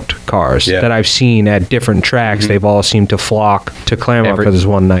stout cars Yeah. that I've seen at different tracks, they've all seemed to flock to Claremont because it's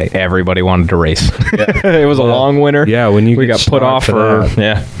one night. Everybody wanted to race. It was a long winter. Yeah, when you we get got put snarked off for for that.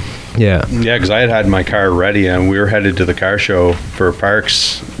 yeah. Yeah. Yeah, because I had my car ready, and we were headed to the car show for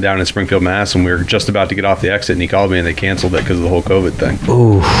Parks down in Springfield, Mass, and we were just about to get off the exit, and he called me, and they canceled it because of the whole COVID thing.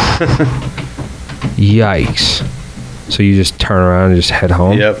 Ooh. Yikes. So you just turn around and just head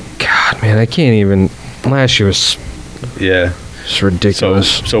home? Yep. God, man, I can't even. Last year was Yeah. it's ridiculous.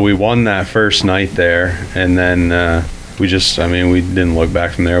 So we won that first night there, and then we didn't look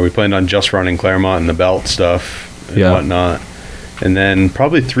back from there. We planned on just running Claremont and the belt stuff and whatnot. And then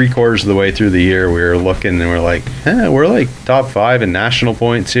probably 3/4 of the way through the year, we were looking and we're like, we're like top 5 in national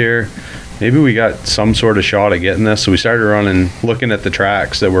points here. Maybe we got some sort of shot at getting this. So we started looking at the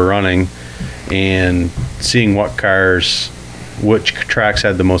tracks that we're running and seeing which tracks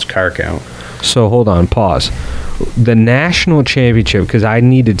had the most car count. So hold on, pause. The national championship, because I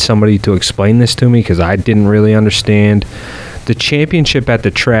needed somebody to explain this to me because I didn't really understand. The championship at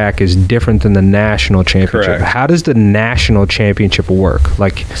the track is different than the national championship. Correct. How does the national championship work?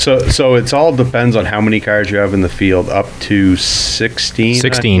 Like, so it's all depends on how many cars you have in the field, up to 16,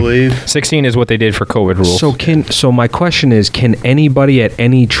 16. I believe. 16 is what they did for COVID rules. so my question is, can anybody at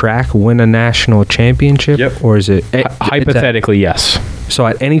any track win a national championship? Yep. Or is it Hypothetically, yes. so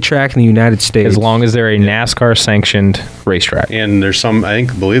at any track in the United States? As long as they're a NASCAR sanctioned racetrack. And there's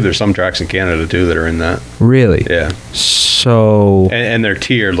believe there's some tracks in Canada too that are in that. Really? Yeah. So And they're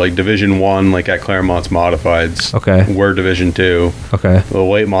tiered, like Division 1, like at Claremont's Modifieds. Okay. We're Division 2. okay. The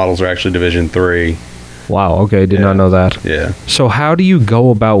late models are actually Division 3. Wow. Okay. Did not Yeah. know that. Yeah. So how do you go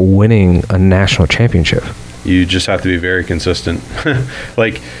about winning a national championship? You just have to be very consistent.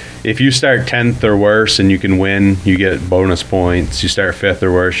 Like, if you start 10th or worse and you can win, you get bonus points. You start 5th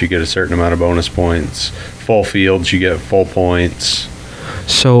or worse, you get a certain amount of bonus points. Full fields, you get full points.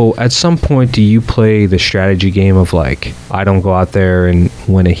 So at some point, do you play the strategy game of like, I don't go out there and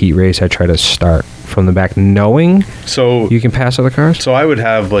win a heat race. I try to start from the back, knowing So you can pass other cars? I would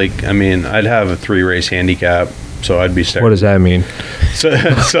have I'd have a 3-race handicap. So I'd be starting. What does that mean?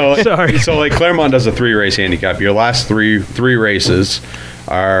 So Sorry. So like Claremont does a 3-race handicap. Your last three races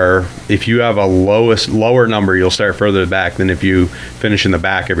are, if you have a lower number, you'll start further back than if you finish in the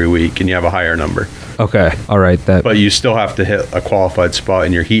back every week and you have a higher number. Okay. All right. But you still have to hit a qualified spot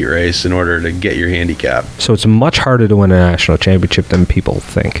in your heat race in order to get your handicap. So it's much harder to win a national championship than people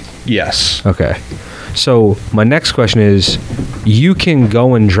think. Yes. Okay. So my next question is, you can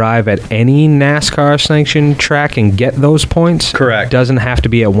go and drive at any NASCAR sanctioned track and get those points? Correct. Doesn't have to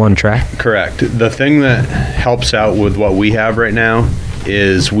be at one track? Correct. The thing that helps out with what we have right now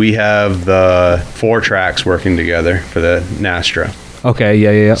is we have the 4 tracks working together for the NASTRA. Okay.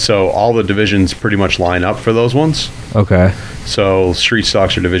 Yeah. So all the divisions pretty much line up for those ones. Okay. So street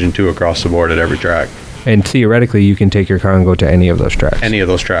stocks are Division 2 across the board at every track. And theoretically, you can take your car and go to any of those tracks. Any of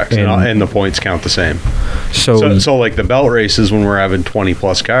those tracks. And the points count the same. So like the belt races when we're having 20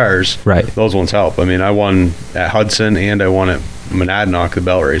 plus cars, Right. those ones help. I mean, I won at Hudson and I won at Monadnock, the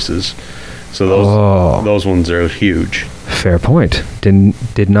belt races. So those ones are huge. Fair point.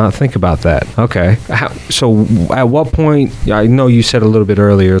 Did not think about that. Okay. So at what point, I know you said a little bit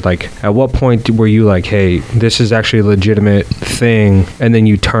earlier, like at what point were you like, hey, this is actually a legitimate thing, and then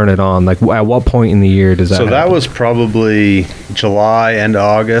you turn it on? Like at what point in the year does that So that happen? was probably July, end of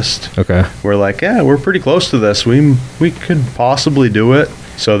August. Okay. We're like, yeah, we're pretty close to this. We could possibly do it.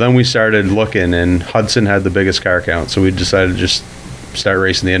 So then we started looking, and Hudson had the biggest car count. So we decided to just start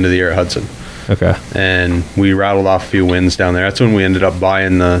racing the end of the year at Hudson. Okay. And we rattled off a few wins down there. That's when we ended up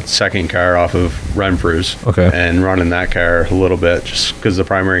buying the second car off of Renfrews. Okay. And running that car a little bit just because the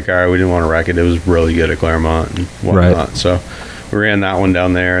primary car, we didn't want to wreck it. It was really good at Claremont and whatnot. Right. So we ran that one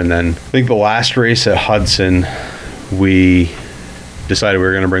down there. And then I think the last race at Hudson, we decided we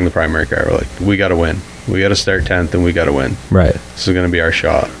were going to bring the primary car. We're like, we got to win. We got to start 10th and we got to win. Right. This is going to be our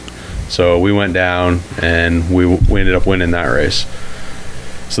shot. So we went down and we ended up winning that race.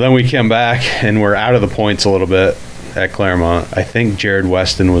 So then we came back and we're out of the points a little bit at Claremont. I think Jared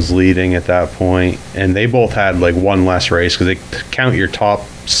Weston was leading at that point, and they both had like one less race because they count your top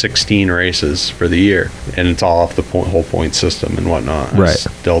 16 races for the year, and it's all off the whole point system and whatnot. Right. I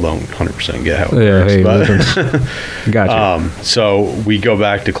still don't 100% get how it Yeah. works, Hey, but listen. Gotcha. so we go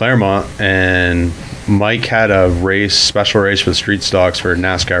back to Claremont, and Mike had a special race for the street stocks for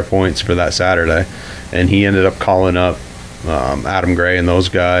NASCAR points for that Saturday, and he ended up calling up Adam Gray and those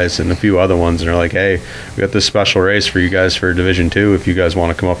guys and a few other ones, and they're like, hey, we got this special race for you guys for Division 2 if you guys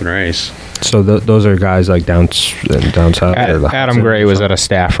want to come up and race. So those are guys like down south. or the Adam Hudson Gray or was something? out of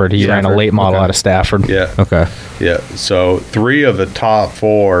Stafford. He ran a Stafford, late model okay. out of Stafford. Yeah. Okay. Yeah. So 3 of the top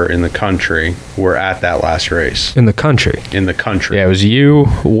 4 in the country were at that last race. In the country. In the country. Yeah, it was you,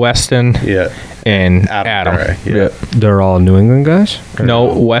 Weston, Yeah. and Adam. Gray, yeah. They're all New England guys? Or- No,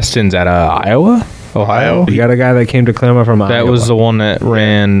 Weston's out of Iowa. Ohio. You got a guy that came to Claremont from Iowa. That was the one that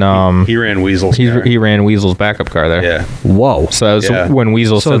ran. He ran Weasel's He car. ran Weasel's backup car there. Yeah. Whoa. So that was Yeah. when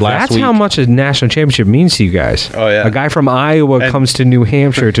Weasel So said last that's week. how much a national championship means to you guys. Oh, yeah. A guy from Iowa And- comes to New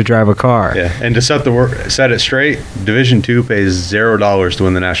Hampshire to drive a car. Yeah, and to set it straight, Division II pays $0 to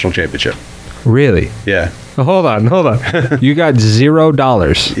win the national championship. Really? Yeah, Hold on. You got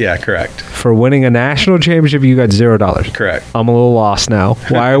 $0 yeah, correct, for winning a national championship. You got $0. correct. I'm a little lost now.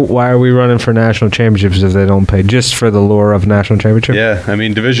 Why are we running for national championships if they don't pay just for the lure of national championship? Yeah, I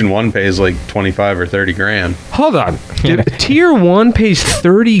mean Division I pays like 25 or 30 grand. Hold on. Tier 1 pays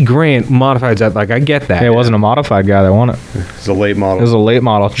 30 grand modified. That like I get that. Hey, it wasn't a modified guy that won it. It's a late It model. was a late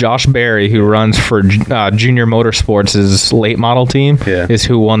model. Josh Berry, who runs for Junior Motorsports' late model team, Yeah. is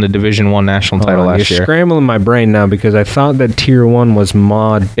who won the Division I national title last You're year. scrambling my brain now because I thought that Tier 1 was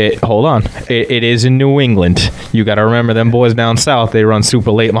mod. Hold on. It is in New England. You got to remember them boys down south. They run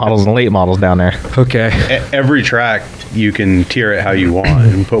super late models and late models down there. Okay. Every track you can tier it how you want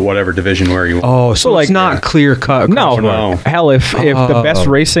and put whatever division where you want. Oh, so like- it's not clear cut. No, No. hell, if the best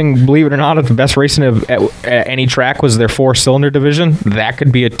racing, believe it or not, if the best racing at any track was their 4-cylinder division, that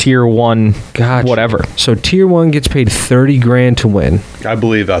could be a Tier 1 Gotcha. whatever. So Tier 1 gets paid 30 grand to win. I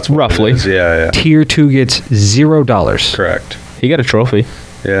believe that's what Roughly. It is. Yeah, Tier 2 gets $0. correct. He got a trophy.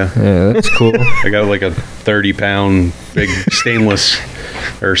 Yeah, Yeah, that's cool. I got like a 30-pound big stainless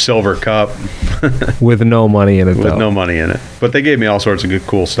or silver cup With no money in it, with though. no money in it. But they gave me all sorts of good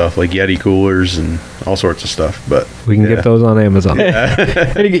cool stuff like Yeti coolers and all sorts of stuff. But We can yeah. get those on Amazon.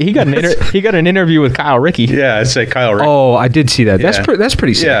 He got he got an interview with Kyle Rickey. Yeah, I'd say Kyle Rick. Oh, I did see that. That's Yeah. that's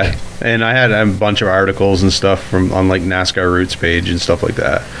pretty sick. Yeah, and I had a bunch of articles and stuff from on like NASCAR Roots page and stuff like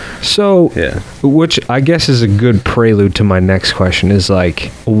that. So, Yeah. which I guess is a good prelude to my next question is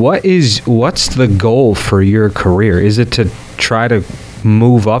like, what's the goal for your career? Is it to try to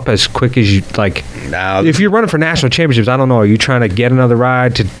move up as quick as you like? Now, If you're running for national championships, I don't know. Are you trying to get another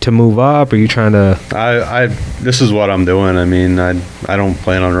ride to move up? Are you trying to? I this is what I'm doing. I mean, I don't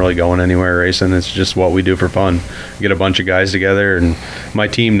plan on really going anywhere racing. It's just what we do for fun. Get a bunch of guys together, and my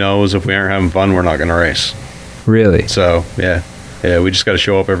team knows if we aren't having fun, we're not going to race. Really? So yeah, we just got to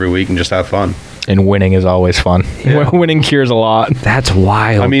show up every week and just have fun. And winning is always fun. Yeah. Winning cures a lot. That's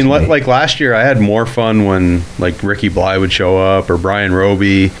wild. I mean, to me. like last year, I had more fun when like Ricky Bly would show up, or Brian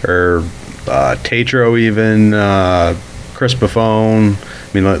Roby, or Tatro, even Chris Buffone.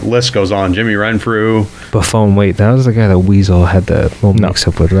 I mean, the list goes on. Jimmy Renfrew. Buffon. Wait, that was the guy that Weasel had the little No. mix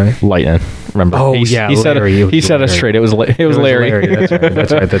up with, right? Lightning. Remember? Oh, he yeah, said Larry. he set us Larry. straight. It was Larry.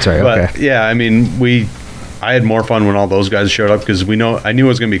 That's right. That's right. But Okay. yeah, I mean, I had more fun when all those guys showed up because I knew it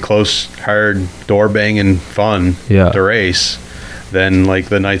was going to be close, hard, door banging fun Yeah. to race. Then like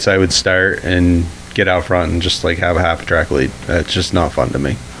the nights I would start and get out front and just like have a half a track lead. It's just not fun to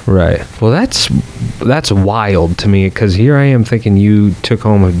me. Right. Well, that's wild to me because here I am thinking you took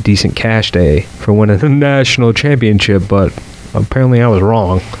home a decent cash day for winning the national championship, but apparently I was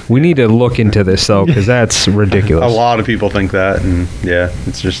wrong. We need to look into this though because that's A ridiculous. lot of people think that, and yeah,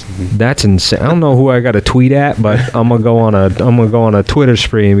 it's just That's insane. I don't know who I got to tweet at, but I'm gonna go on a Twitter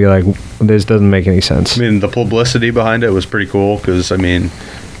spree and be like, this doesn't make any sense. I mean, the publicity behind it was pretty cool because, I mean,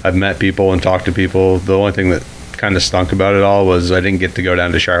 I've met people and talked to people. The only thing that kind of stunk about it all was I didn't get to go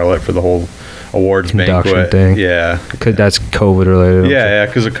down to Charlotte for the whole awards Induction banquet. thing. Yeah. Because that's COVID related. Yeah,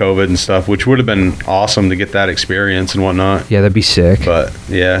 because of COVID and stuff, which would have been awesome to get that experience and whatnot. Yeah, that'd be sick. But,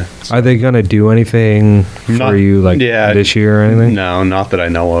 yeah. Are they gonna do anything for Not- you like yeah. this year or anything? No, not that I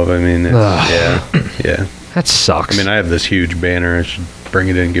know of. I mean, it's, Ugh. yeah. That sucks. I mean, I have this huge banner. I should bring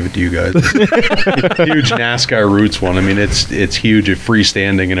it in and give it to you guys. Huge NASCAR Roots one. I mean, it's huge, it's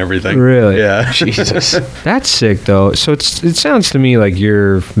freestanding and everything. Really? Yeah. Jesus. That's sick though. So it sounds to me like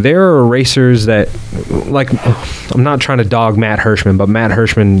there are racers that like I'm not trying to dog Matt Hirschman, but Matt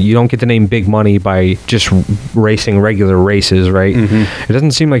Hirschman, you don't get to name big money by just racing regular races, right? Mm-hmm. It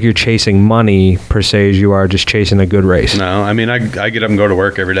doesn't seem like you're chasing money per se as you are just chasing a good race. No, I mean, I get up and go to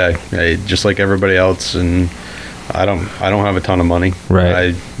work every day, just like everybody else, and I don't have a ton of money.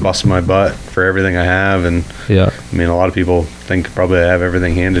 Right. I bust my butt for everything I have, and Yeah. I mean, a lot of people think probably I have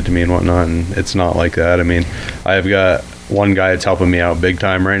everything handed to me and whatnot, and it's not like that. I mean, I've got one guy that's helping me out big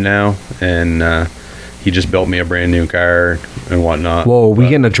time right now, and he just built me a brand new car and whatnot. Whoa, are we But,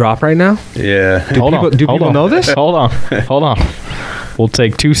 getting a drop right now? yeah. Do people know this? Hold on. We'll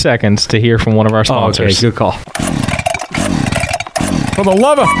take 2 seconds to hear from one of our Oh, okay, sponsors. good call. For the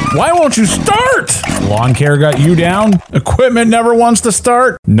love of, why won't you start? Lawn care got you down? Equipment never wants to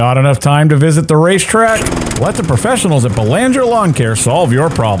start? Not enough time to visit the racetrack? Let the professionals at Belanger Lawn Care solve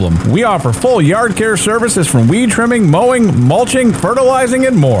your problem. We offer full yard care services from weed trimming, mowing, mulching, fertilizing,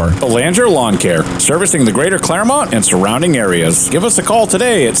 and more. Belanger Lawn Care, servicing the greater Claremont and surrounding areas. Give us a call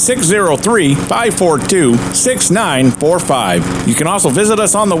today at 603-542-6945. You can also visit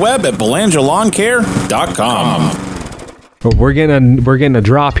us on the web at belangerlawncare.com. But we're getting a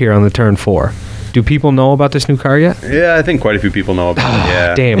drop here on the turn 4. Do people know about this new car yet? Yeah, I think quite a few people know about it.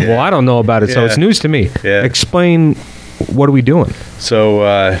 Yeah. Damn. Yeah. Well, I don't know about it, so Yeah. it's news to me. Yeah. Explain, what are we doing?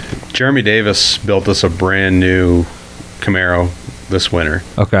 So Jeremy Davis built us a brand new Camaro this winter.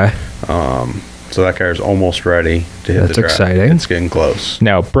 Okay. So that car is almost ready to hit That's the track. exciting. It's getting close.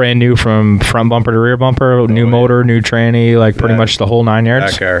 No, brand new from front bumper to rear bumper, new yeah. motor, new tranny, like pretty That- much the whole 9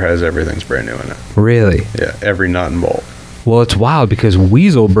 yards. That car has everything's brand new in it. Really? Yeah, every nut and bolt. Well, it's wild because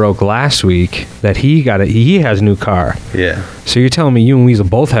Weasel broke last week that he has a new car. Yeah. So you're telling me you and Weasel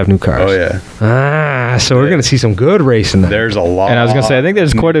both have new cars? Oh yeah. So we're Yeah. going to see some good racing now. There's a lot. And I was gonna say, I think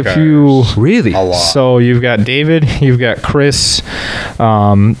there's of quite new a few. cars. Really? A lot. So you've got David, you've got Chris,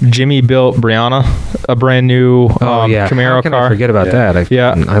 Jimmy built Brianna a brand new Camaro How can car. I forget about Yeah. that?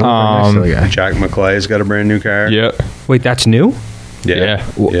 Yeah. I live right next to the guy. Jack McClay's got a brand new car. Yeah, Wait, that's new? Yeah.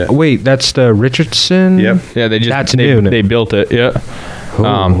 Yeah. Wait, that's the Richardson? Yep. yeah. They just That's they, new. They built it. Yeah.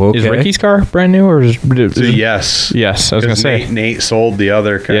 Ooh, Is okay. Ricky's car brand new or is So yes. Yes, I was gonna 'Cause say. Nate sold the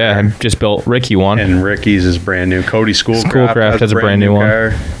other car. Yeah, I just built Ricky one. And Ricky's is brand new. Cody Schoolcraft has a brand new one.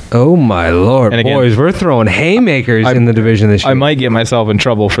 car. Oh my lord, And again- boys, we're throwing haymakers in the division this year. I might get myself in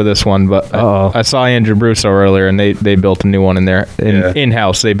trouble for this one, but Uh-oh. I saw Andrew Brusso earlier, and they built a new one in there Yeah. in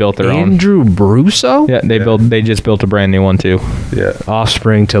house. They built their own. Andrew Brusso? Yeah, they just built a brand new one too. Yeah.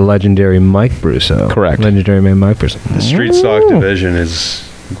 Offspring to legendary Mike Brusso. Correct. Legendary man Mike Brusso. The street stock division is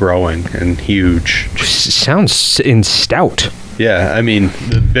growing and huge. Sounds stout. Yeah, I mean,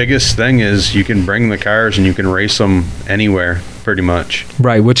 the biggest thing is you can bring the cars and you can race them anywhere, pretty much.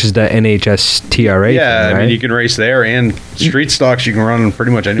 Right, which is the NHS TRA Yeah, thing, I right? mean, you can race there, and street stocks you can run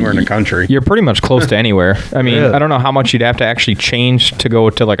pretty much anywhere in the country. You're pretty much close to anywhere. I mean, Really? I don't know how much you'd have to actually change to go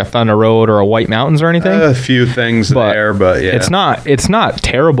to like a Thunder Road or a White Mountains or anything. A few things But there, but yeah. It's not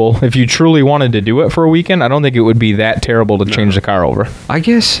terrible. If you truly wanted to do it for a weekend, I don't think it would be that terrible to change the car over. I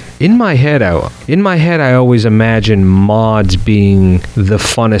guess in my head I always imagine mods being the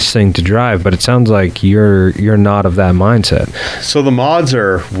funnest thing to drive, but it sounds like you're not of that mindset. So the mods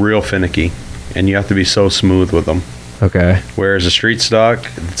are real finicky, and you have to be so smooth with them. Okay. Whereas a street stock,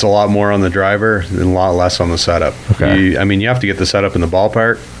 it's a lot more on the driver and a lot less on the setup. Okay. You have to get the setup in the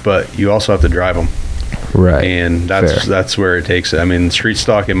ballpark, but you also have to drive them. Right. And Fair. that's where it takes it. I mean, street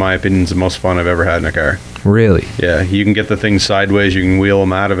stock, in my opinion, is the most fun I've ever had in a car. Really? Yeah, you can get the thing sideways, you can wheel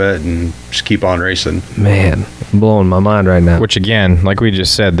them out of it, and just keep on racing. Man, blowing my mind right now. Which again, like we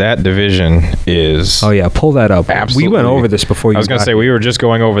just said, that division is. Oh yeah, pull that up. Absolutely. We went over this before you I was gonna got say here. we were just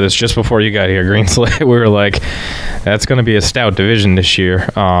going over this just before you got here, Greenslit. We were like, that's gonna be a stout division this year.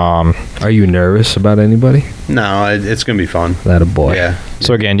 Are you nervous about anybody? No, it's going to be fun. That a boy. Yeah.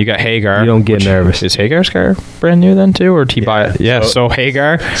 So again, you got Hagar. You don't get which- nervous. Is Hagar's car brand new then too, or did he buy it? Yeah. So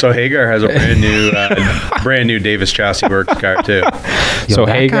Hagar. So Hagar has a brand new Davis Chassis Works car, too. Yo, So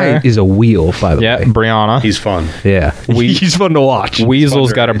that Hagar- guy is a wheel, by the Yeah, way. Brianna. He's fun. Yeah. He's fun to watch.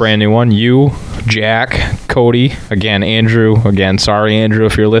 Weasel's fun to got a race. brand new one. You, Jack, Cody, again, Andrew. Again, sorry, Andrew,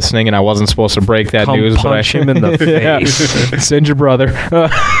 if you're listening, and I wasn't supposed to break that Come news, punch him in the face. Send your brother.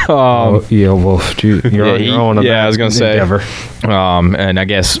 Oh, yeah, well, you're Yeah, on your own. on yeah, that I was gonna say. endeavor. And I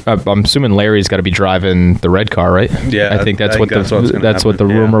guess I'm assuming Larry's got to be driving the red car, right? Yeah, I think that's I what think that's what's gonna that's what the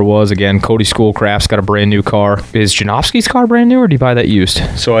happen, yeah. rumor was. Again, Cody Schoolcraft's got a brand new car. Is Janowski's car brand new, or did he buy that used?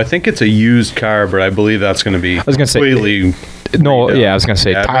 So I think it's a used car, but I believe that's going to be was gonna say- completely... No, redone. yeah, I was gonna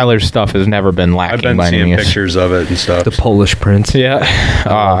say Yeah, I've been- Tyler's stuff has never been I've lacking been by any seeing means. pictures of it and stuff. The Polish Prince. Yeah,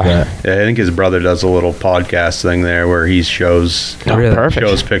 Love that. Yeah, I think his brother does a little podcast thing there where he shows Really? perfect.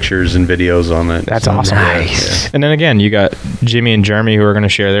 shows pictures and videos on it. That's So, awesome. Nice. And then again, you got Jimmy and Jeremy who are going to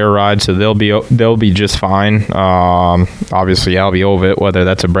share their ride, so they'll be just fine. Obviously, I'll be over it. Whether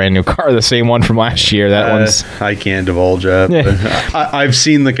that's a brand new car, or the same one from last year, that one's I can't divulge that. Yeah. But I've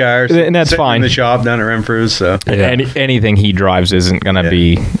seen the cars, And that's sitting fine. in the shop down at Renfrew's. So Yeah. anything he drives isn't going to Yeah.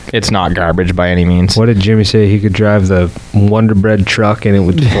 be. It's not garbage by any means. What did Jimmy say? He could drive the Wonder Bread truck and it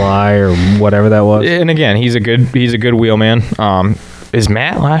would fly or whatever that was? And again, he's a good wheelman. Is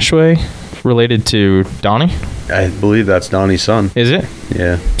Matt Lashway related to Donnie? I believe that's Donnie's son. Is it?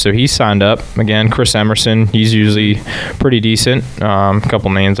 Yeah. So he's signed up again. Chris Emerson, he's usually pretty decent. A couple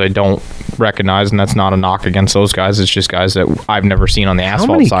names I don't recognize, and that's not a knock against those guys. It's just guys that I've never seen on the How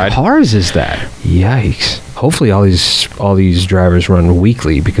asphalt many side. cars is that? Yikes! Hopefully, all these drivers run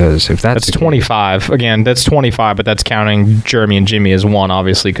weekly, because if that's That's the case- 25. Again, that's 25, but that's counting Jeremy and Jimmy as one,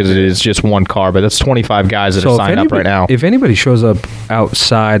 obviously, because it is just one car. But that's 25 guys that are if signed up right now. If anybody shows up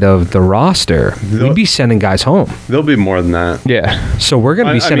outside of the roster, we'd be sending guys home. There'll be more than that. Yeah, So we're going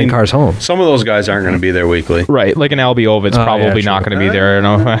to be I sending mean, cars home. Some of those guys aren't going to be there weekly. right. Like an LB Ovid's Oh, probably yeah, not true. going to be there. You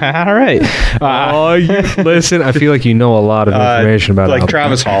know? All right. Oh, listen, I feel like you know a lot of information about like Alabama.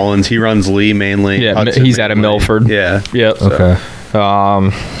 Travis Hollins, he runs Lee mainly. Yeah, Hudson he's out of mainly. Milford. Yeah. Yep. Okay.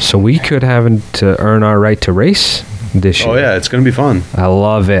 So we could have to earn our right to race this year. Oh yeah, it's going to be fun. I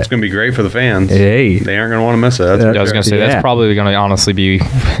love it. It's going to be great for the fans. Hey. They aren't going to want to miss it. That's Yeah. for I was sure. going to say, Yeah. that's probably going to honestly be,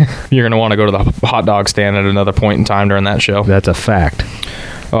 you're going to want to go to the hot dog stand at another point in time during that show. That's a fact.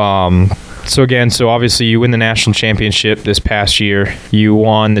 So obviously you win the national championship this past year. You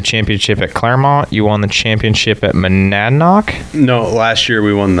won the championship at Claremont. You won the championship at Monadnock. No, last year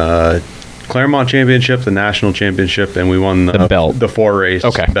we won the Claremont Championship, the National Championship, and we won The belt. the 4-race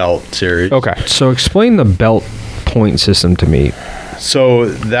Okay. belt series. Okay. So explain the belt point system to me. So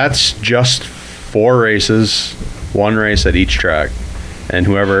that's just 4 races, 1 race at each track, and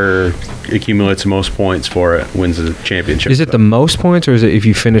whoever accumulates the most points for it wins the championship. Is it the most points, or is it if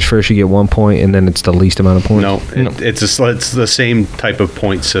you finish first you get 1 point and then it's the least amount of points? No, it's the same type of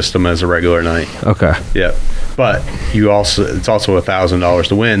point system as a regular night. Okay. Yeah, but it's also $1,000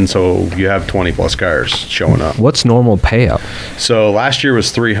 to win, so you have 20 plus cars showing up. What's normal payout? So last year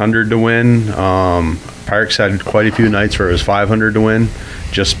was 300 to win. Parks had quite a few nights where it was 500 to win,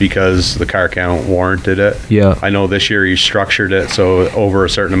 just because the car count warranted it. Yeah. I know this year he structured it so over a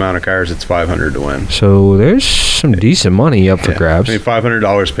certain amount of cars, it's 500 to win. So there's some decent money up for Yeah. grabs. I mean,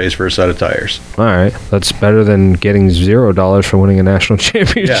 $500 pays for a set of tires. All right, that's better than getting $0 for winning a national Yeah,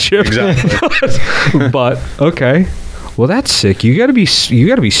 championship. exactly. But okay, well that's sick. You gotta be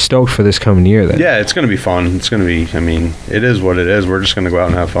stoked for this coming year then. Yeah, it's going to be fun. It's going to be, I mean, it is what it is. We're just going to go out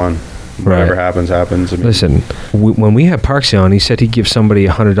and have fun. Whatever Right. happens, happens. I mean, Listen, when we had Parksy on, he said he'd give somebody a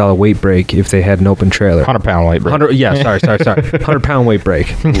 $100 weight break if they had an open trailer. 100-pound weight break. 100. Yeah, sorry. 100-pound weight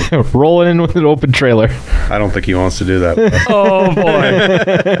break. Rolling in with an open trailer. I don't think he wants to do that. Oh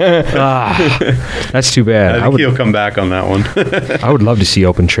boy, that's too bad. I think he'll come back on that one. I would love to see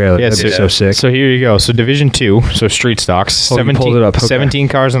open trailer. Yeah, That'd be so sick. So here you go. So Division 2, so street stocks. Oh, you pulled it up. Okay. 17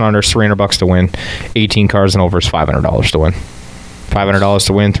 cars and under is $300 to win. 18 cars and over is $500 to win. $500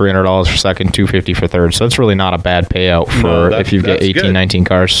 to win, $300 for second, $250 for third. So that's really not a bad payout for No, if you get that's 18, good. 19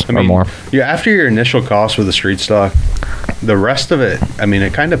 cars I or mean, more. Yeah, after your initial cost with the street stock, the rest of it, I mean,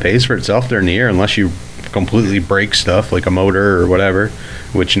 it kind of pays for itself during the year unless you completely break stuff like a motor or whatever,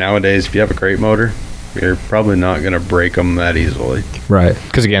 which nowadays, if you have a crate motor, you're probably not going to break them that easily. Right.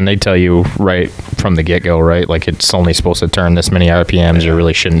 Because again, they tell you right from the get go, right? Like it's only supposed to turn this many RPMs. You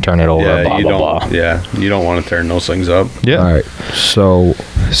really shouldn't turn it over. Yeah, blah you blah don't. blah. Yeah, you don't want to turn those things up. Yeah. All right. So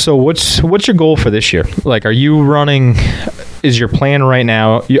what's your goal for this year? Like, are you running? Is your plan right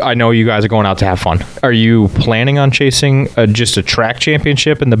now? I know you guys are going out to have fun. Are you planning on chasing just a track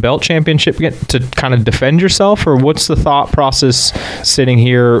championship and the belt championship to kind of defend yourself, or what's the thought process sitting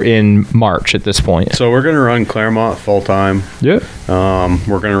here in March at this point? So we're going to run Claremont full time. Yeah,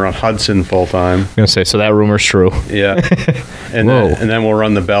 We're going to run Hudson full time. I'm gonna say so that rumor's true. Yeah, and Whoa. then we'll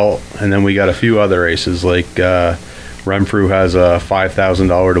run the belt, and then we got a few other races like Renfrew has a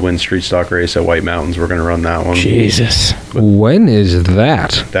 $5,000 to win street stock race at White Mountains. We're going to run that one. Jesus. When is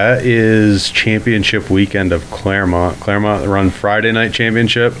that? That is championship weekend of Claremont. Claremont run Friday night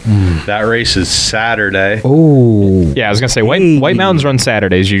championship. That race is Saturday, Oh. Yeah, I was gonna say White Mountains run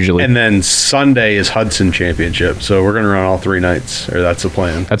Saturdays usually. and then Sunday is Hudson championship. So we're going to run all 3 nights, or that's the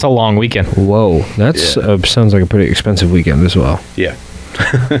plan. That's a long weekend. Whoa. That's Yeah. sounds like a pretty expensive weekend as well. Yeah.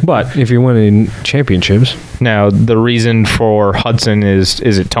 But if you're winning championships, Now the reason for Hudson is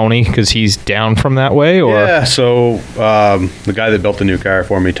it Tony because he's down from that way, or Yeah, so the guy that built the new car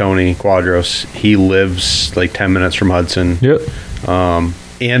for me, Tony Quadros, he lives like 10 minutes from Hudson. Yep.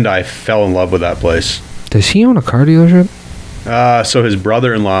 And I fell in love with that place. does he own a car dealership? So his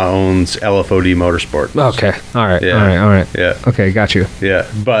brother-in-law owns LFOD Motorsport. Okay. All right. Yeah. All right. Yeah, Okay. Got you. yeah.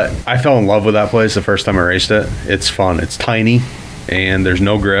 But I fell in love with that place the first time I raced it. It's fun. It's tiny, and there's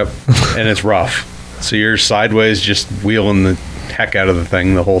no grip, and it's rough. So you're sideways just wheeling the heck out of the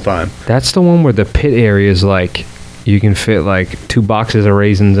thing the whole time. That's the one where the pit area is like you can fit like 2 boxes of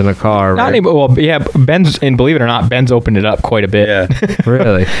raisins in a car. Not Right? anymore. Well, yeah, Ben's, and believe it or not, Ben's opened it up quite a bit. Yeah,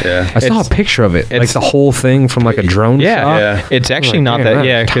 Really? yeah. I saw a It's- picture of it, like it's- the whole thing from like a drone Yeah, shot. Yeah. it's actually Like, not damn, that. that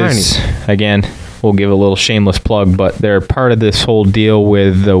Yeah, is because again, we'll give a little shameless plug, but they're part of this whole deal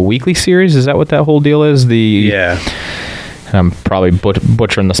with the Weekly Series. Is that what that whole deal is? Yeah. I'm probably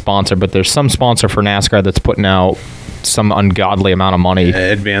butchering the sponsor, but there's some sponsor for NASCAR that's putting out some ungodly amount of money.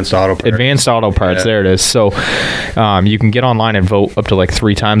 Advanced Auto Parts. Advanced Auto Parts, there it is. So you can get online and vote up to like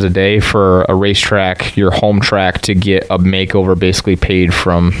 3 times a day for a racetrack, your home track, to get a makeover basically paid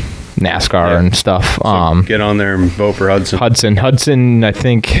from NASCAR and stuff. So get on there and vote for Hudson. Hudson, I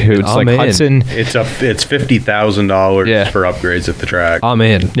think it's I'm in. Hudson. It's $50,000 for upgrades at the track. I'm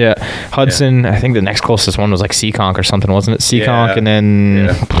in. Yeah, Hudson. I think the next closest one was like Seekonk or something, wasn't it? Seekonk, and then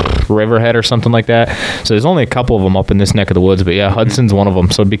Riverhead or something like that. So there's only a couple of them up in this neck of the woods, but yeah, Hudson's one of them.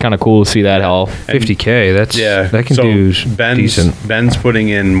 So it'd be kind of cool to see that all. $50K. That can so do decent. Ben's putting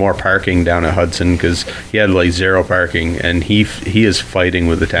in more parking down at Hudson because he had like 0 parking, and he is fighting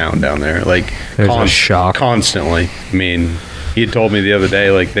with the town down there, like There's a shock constantly. I mean, he had told me the other day,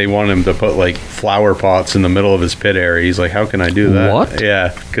 like, they want him to put like flower pots in the middle of his pit area. He's like, how can I do that? What?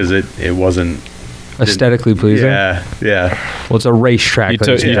 Yeah, because it wasn't aesthetically pleasing. Yeah. Well, it's a racetrack.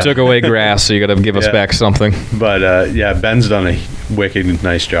 You took away grass, so you got to give us back something. But Ben's done a wicked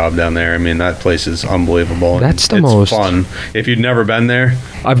nice job down there. I mean, that place is unbelievable. That's the it's most fun. If you'd never been there,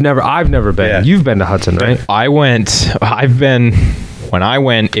 I've never been. Yeah. You've been to Hudson, right? When I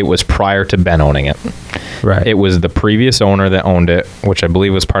went, it was prior to Ben owning it. Right. It was the previous owner that owned it, which I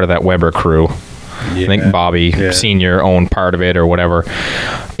believe was part of that Weber crew. I think Bobby Sr. owned part of it or whatever.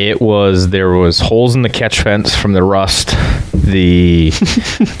 There was holes in the catch fence from the rust. The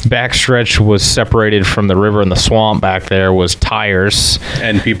backstretch was separated from the river, and the swamp back there was tires.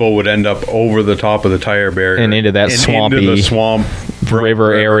 And people would end up over the top of the tire barrier and into that swampy into the swamp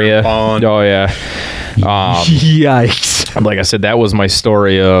river area. Pond. Oh yeah. Yikes. Like I said, that was my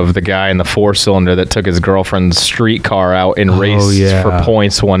story of the guy in the 4-cylinder that took his girlfriend's street car out and raced for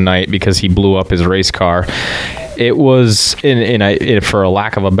points one night because he blew up his race car. It was, for a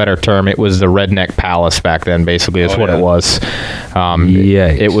lack of a better term, it was the Redneck Palace back then, basically. That's what it was.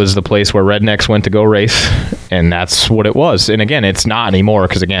 It was the place where rednecks went to go race, and that's what it was. And again, it's not anymore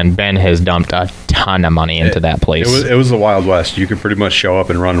because, again, Ben has dumped a ton of money into that place. It was the Wild West. You could pretty much show up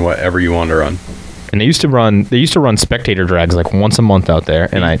and run whatever you want to run. And they used to run spectator drags like once a month out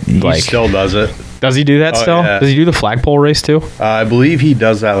there, and he still does it. Does he do that still? Yeah. Does he do the flagpole race too? I believe he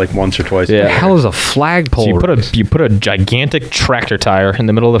does that like once or twice. Yeah. What the hell is a flagpole? So you put a gigantic tractor tire in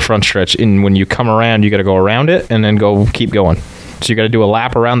the middle of the front stretch, and when you come around, you got to go around it and then keep going. So you got to do a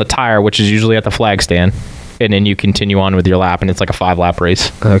lap around the tire, which is usually at the flag stand, and then you continue on with your lap, and it's like a 5-lap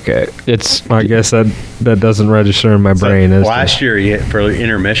race. Okay. I guess that doesn't register in my brain. Last year, for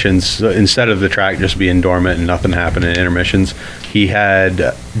intermissions, instead of the track just being dormant and nothing happening in intermissions, he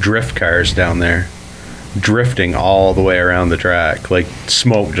had drift cars down there drifting all the way around the track, like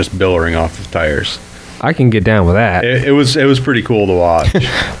smoke just billowing off the tires. I can get down with that. It was pretty cool to watch.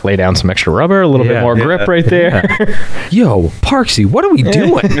 Lay down some extra rubber, a little bit more grip right there. Yo, Parksy, what are we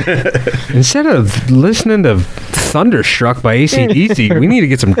doing? Instead of listening to Thunderstruck by AC/DC, we need to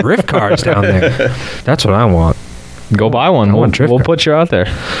get some drift cars down there. That's what I want. Go buy one. We'll put you out there.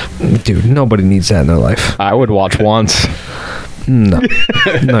 Dude, nobody needs that in their life. I would watch once. No,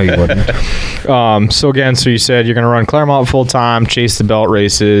 you wouldn't. So you said you're going to run Claremont full time, chase the belt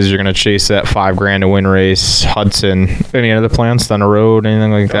races. You're going to chase that $5,000 to win race. Hudson. Any other plans? Thunder Road,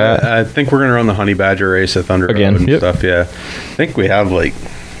 anything like that? I think we're going to run the Honey Badger race at Thunder Road and stuff. Yeah, I think we have I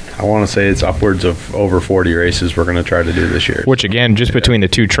want to say it's upwards of over 40 races we're going to try to do this year. Which again, just between the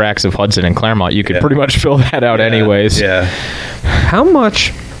 2 tracks of Hudson and Claremont, you could pretty much fill that out anyways. Yeah. How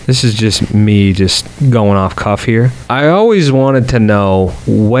much? This is just me just going off cuff here. I always wanted to know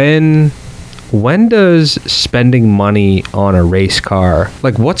when does spending money on a race car,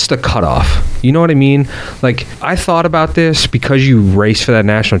 like what's the cutoff? You know what I mean? Like I thought about this because you race for that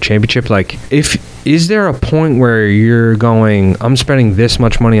national championship. Like is there a point where you're going, I'm spending this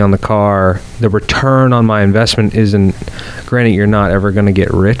much money on the car, the return on my investment isn't, granted you're not ever going to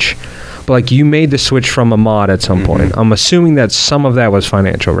get rich, but like you made the switch from a mod at some point. I'm assuming that some of that was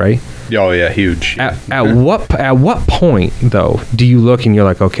financial, right? Oh yeah, huge. At what point though do you look and you're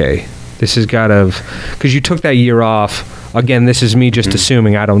like, okay, this has got to, because you took that year off. Again, this is me just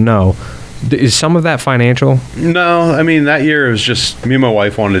assuming, I don't know. Is some of that financial? No, I mean that year it was just me and my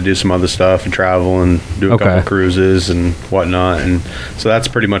wife wanted to do some other stuff and travel and do a couple cruises and whatnot, and so that's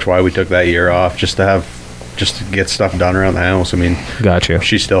pretty much why we took that year off, just to get stuff done around the house. I mean, gotcha.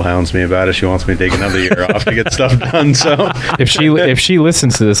 She still hounds me about it. She wants me to take another year off to get stuff done. So if she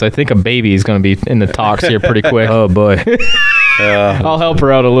listens to this, I think a baby is going to be in the talks here pretty quick. Oh boy. I'll help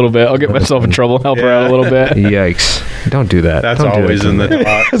her out a little bit. I'll get myself in trouble. Help her out a little bit. Yikes! Don't do that. That's Don't do always that to in me. the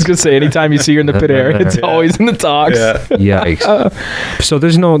I talk. was gonna say, anytime you see her in the pit area, it's always in the talks. Yeah. Yikes! So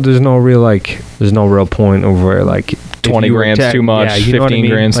there's no real point over where like 20 if you were grand's tech- too much, yeah, you know what I 15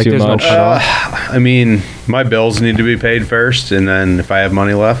 mean? grand's Like, too there's no much. cutoff. I mean, my bills need to be paid first, and then if I have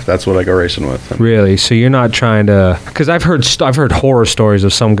money left, that's what I go racing with. Really? So you're not trying to? Because I've heard horror stories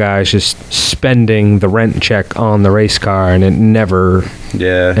of some guys just spending the rent check on the race car, and it never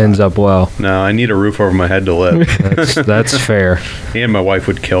Yeah. ends up well. No, I need a roof over my head to live. That's fair. And my wife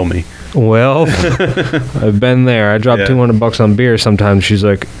would kill me. Well, I've been there. I drop Yeah. $200 on beer. Sometimes she's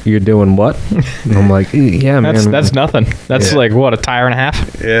like, "You're doing what?" And I'm like, "Yeah, man." That's nothing. That's Yeah. like what, a tire and a half?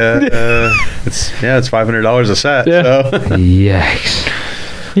 Yeah. It's $500 a set. Yeah. So. Yikes!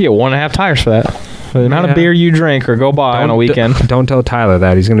 You get 1.5 tires for that. For the amount Yeah. of beer you drink or go buy on a weekend. Don't tell Tyler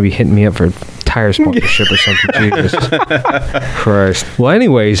that. He's going to be hitting me up for tire sponsorship or something. Jesus Christ. Well,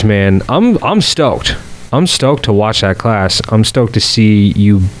 anyways, man, I'm stoked. I'm stoked to watch that class. I'm stoked to see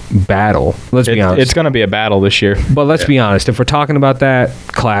you battle. Let's be honest. It's going to be a battle this year. But let's be honest. If we're talking about that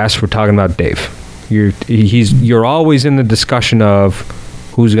class, we're talking about Dave. You're always in the discussion of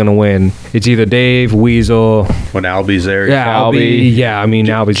who's gonna win. It's either Dave, Weasel, When Albie's there. Albie. Yeah, I mean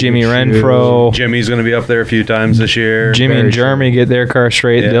Albie's Jimmy gonna shoot. Renfro. Jimmy's going to be up there a few times this year. Jimmy Very and Jeremy get their car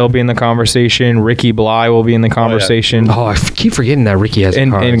straight. Yeah. They'll be in the conversation. Ricky Bly will be in the conversation. Oh, I keep forgetting that Ricky has a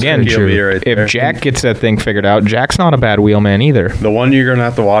And, car. and That's again, very He'll true. be right there. if Jack gets that thing figured out, Jack's not a bad wheelman either. The one you're going to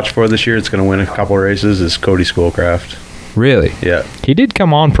have to watch for this year, it's going to win a couple races, is Cody Schoolcraft. Really? Yeah. He did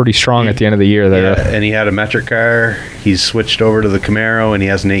come on pretty strong at the end of the year there. Yeah, and he had a metric car. He's switched over to the Camaro, and he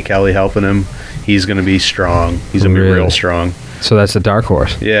has Nate Kelly helping him. He's going to be strong. He's going to be Really? real strong. So that's a dark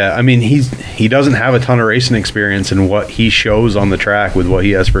horse. Yeah, I mean, he doesn't have a ton of racing experience, and what he shows on the track with what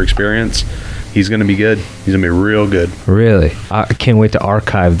he has for experience, he's going to be good. He's going to be real good. Really? I can't wait to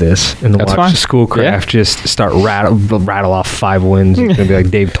archive this and That's watch fine. Schoolcraft just start rattle off 5 wins. It's gonna be like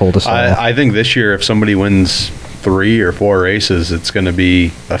Dave told us all. I think this year, if somebody wins 3 or 4 races, it's going to be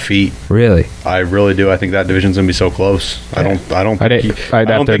a feat. Really? I really do. I think that division's going to be so close. I don't I'd think have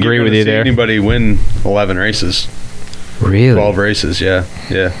to think you're agree with gonna you see there. Anybody win 11 races, Really? 12 races? Yeah.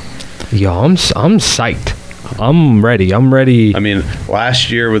 Yo, I'm psyched. I'm ready. I mean,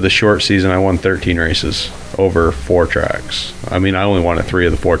 last year with the short season, I won 13 races over 4 tracks. I mean, I only won at 3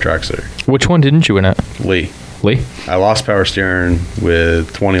 of the 4 tracks there. Which one didn't you win at? Lee, I lost power steering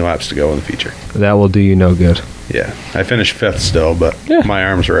with 20 laps to go in the feature. That will do you no good. Yeah, I finished 5th still, but Yeah. my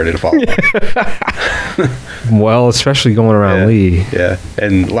arms were ready to fall. Well, especially going around Yeah. Lee. Yeah,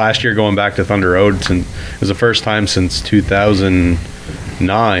 and last year going back to Thunder Road, it was the first time since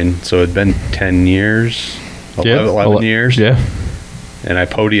 2009, so it'd been 10 years, 11 years. Yeah. And I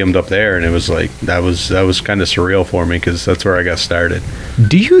podiumed up there, and it was like that was kind of surreal for me because that's where I got started.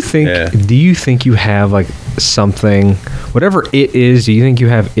 Do you think? Yeah. Do you think you have like something, whatever it is? Do you think you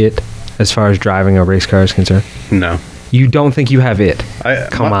have it as far as driving a race car is concerned? No, You don't think you have it?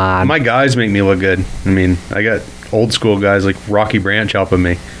 Come on. My guys make me look good. I mean, I got old school guys like Rocky Branch helping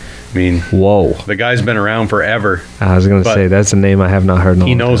me. I mean, Whoa! the guy's been around forever. I was gonna But say that's a name I have not heard. In a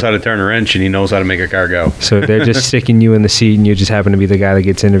He long knows time. how to turn a wrench, and he knows how to make a car go. So if they're just sticking you in the seat, and you just happen to be the guy that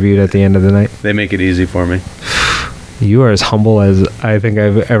gets interviewed at the end of the night. They make it easy for me. You are as humble as I think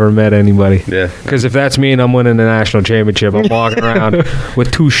I've ever met anybody. Yeah. Because if that's me and I'm winning the national championship, I'm walking around with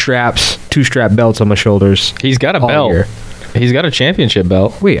two strap belts on my shoulders. He's got a all belt. year. He's got a championship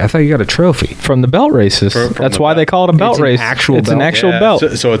belt Wait, I thought you got a trophy. from the belt races. From That's the why belt. they call it a belt It's an race. actual It's an belt? actual Yeah, belt.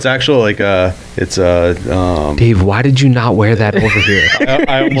 So it's actually like it's a Dave, why did you not wear that over here?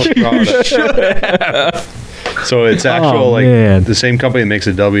 I almost brought it. So it's actual Oh, like man. the same company that makes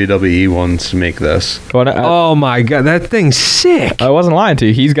the WWE ones make this. But Oh my god, that thing's sick. I wasn't lying to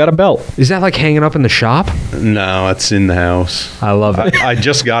you. He's got a belt. Is that like hanging up in the shop? No, it's in the house. I love it. I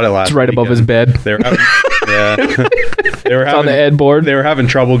just got it last. It's right above his weekend. bed. They were having, yeah. They were It's on having the Ed board. They were having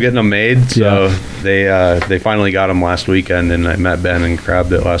trouble getting them made, so Yeah. they finally got them last weekend, and I met Ben and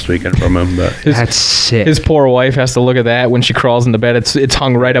grabbed it last weekend from him. But That's sick. His poor wife has to look at that when she crawls into bed. It's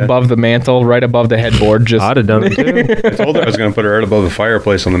hung right above the mantle, right above the headboard. Just I'd have done it too. I told her I was going to put her right above the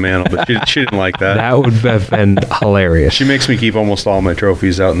fireplace on the mantle, but she didn't like that. That would have been hilarious. She makes me keep almost all my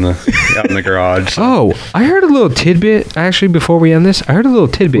trophies out in the garage. So. Oh, I heard a little tidbit actually before we end this. I heard a little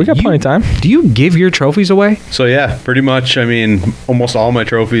tidbit. we got plenty of time. Do you give your trophies away? So yeah, pretty much. I mean, almost all my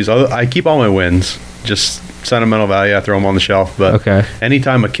trophies. I keep all my wins. Just sentimental value. I throw them on the shelf. But Okay.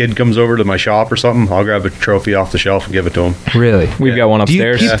 anytime a kid comes over to my shop or something, I'll grab a trophy off the shelf and give it to him. Really? We've got one Do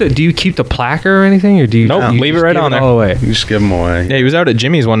you upstairs. keep the plaque or anything, or do you? Nope, you leave it just right give on there. All the way. You just give them away. Yeah, he was out at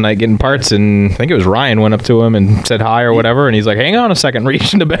Jimmy's one night getting parts, and I think it was Ryan went up to him and said hi or whatever, and he's like, "Hang on a second,"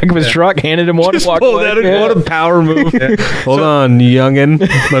 reached in the back of his truck, handed him one, and walked away. Yeah. What a power move! Hold on, youngin.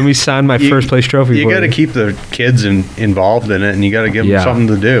 Let me sign my first place trophy. You for got to keep the kids involved in it, and you got to give them Yeah. something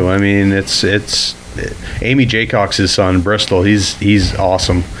to do. I mean, it's Amy Jaycox's son, Bristol. He's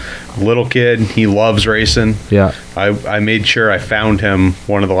awesome. Little kid, he loves racing. Yeah. I made sure I found him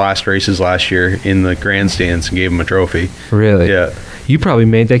one of the last races last year in the grandstands and gave him a trophy. Really? Yeah. You probably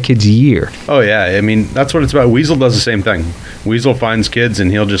made that kid's year. Oh yeah. I mean, that's what it's about. Weasel does the same thing. Weasel finds kids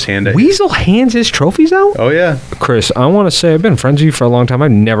and he'll just hand it. Weasel hands his trophies out? Oh yeah. Chris, I want to say I've been friends with you for a long time.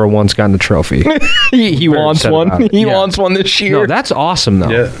 I've never once gotten a trophy. He Very wants upset one. about it. He Yeah. wants one this year. No, that's awesome though.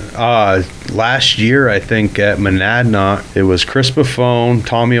 Yeah. Last year, I think at Monadnock, it was Chris Buffone,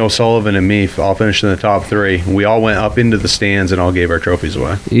 Tommy O'Sullivan, and me all finished in the top 3. We all went up into the stands and all gave our trophies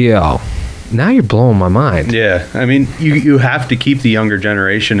away. Yo, now you're blowing my mind. Yeah. I mean, you have to keep the younger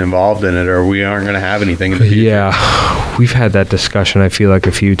generation involved in it or we aren't going to have anything in the future. Yeah, we've had that discussion, I feel like,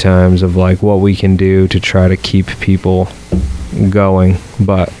 a few times of like what we can do to try to keep people going.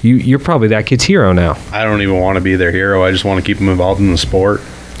 But you're probably that kid's hero now. I don't even want to be their hero. I just want to keep them involved in the sport.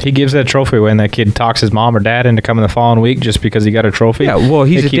 He gives that trophy away, and that kid talks his mom or dad into coming the following week just because he got a trophy. Yeah, well,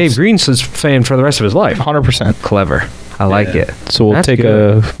 he's It a Dave Greensle's fan for the rest of his life. 100%. Clever. I like Yeah. it. So we'll That's take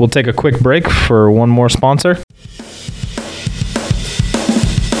good. a quick break for one more sponsor.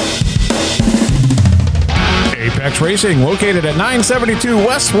 Apex Racing, located at 972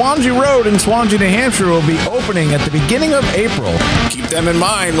 West Swansea Road in Swansea, New Hampshire, will be opening at the beginning of April. Keep them in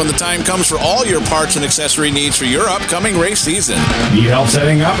mind when the time comes for all your parts and accessory needs for your upcoming race season. Need help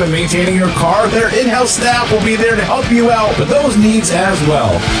setting up and maintaining your car? Their in-house staff will be there to help you out with those needs as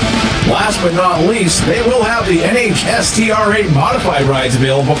well. Last but not least, they will have the NHSTR8 modified rides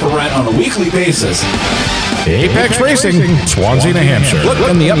available for rent on a weekly basis. Apex Racing, Swansea, New Hampshire. Look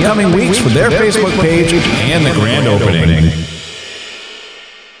in the upcoming weeks for their Facebook page and the grand opening.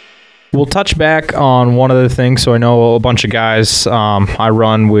 We'll touch back on one other thing. So I know a bunch of guys. I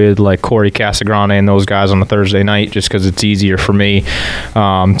run with like Corey Casagrande and those guys on a Thursday night just because it's easier for me.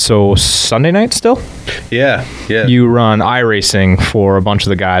 So Sunday night still? Yeah. Yeah. You run iRacing for a bunch of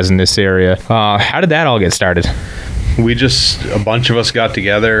the guys in this area. How did that all get started? A bunch of us got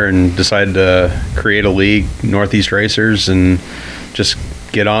together and decided to create a league, Northeast Racers, and just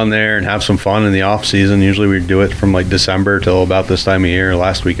get on there and have some fun in the off season. Usually we do it from like December till about this time of year.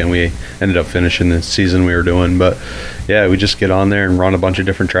 Last weekend we ended up finishing the season we were doing, but yeah, we just get on there and run a bunch of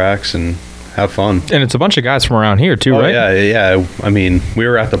different tracks and have fun. And it's a bunch of guys from around here too, right? Yeah. I mean, we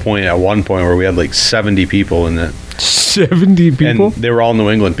were at one point where we had like 70 people in it, 70 people? and they were all New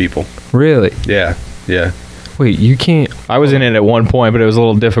England people. Really? Yeah. Wait, you can't. I was in it at one point, but it was a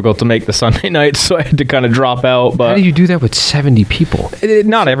little difficult to make the Sunday night, so I had to kind of drop out. How But do you do that with 70 people?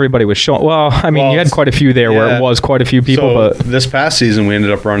 not everybody was showing. Well, I mean, Well, you had quite a few there where yeah. it was quite a few people, So but this past season we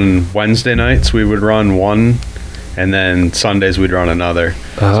ended up running Wednesday nights. We would run one, and then Sundays we'd run another.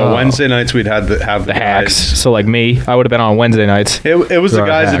 So Oh. Wednesday nights we'd have the the hacks. guys. So like me, I would have been on Wednesday nights. It was the Right,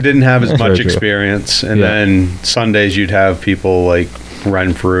 guys hack. that didn't have as That's much very true. experience, and Yeah. then Sundays you'd have people like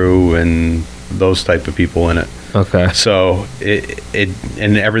Renfrew and those type of people in it. Okay. So it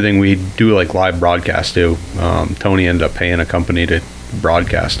and everything we do like live broadcast too. Tony ended up paying a company to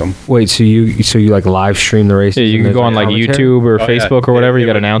broadcast them. Wait, so you like live stream the races? Yeah, you and can there's, go on like commentary? YouTube or Oh, yeah. Facebook or whatever. Yeah, You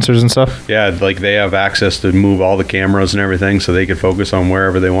got it would- announcers and stuff. Yeah, like they have access to move all the cameras and everything, so they could focus on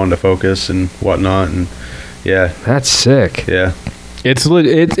wherever they wanted to focus and whatnot. And yeah, That's sick. yeah. It's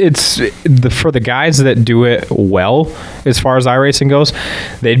for the guys that do it well, as far as iRacing goes,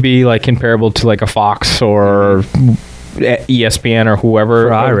 they'd be like comparable to like a Fox or ESPN or whoever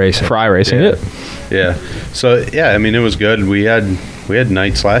For iRacing. For iRacing, Yeah. Yeah. So yeah, I mean it was good. We had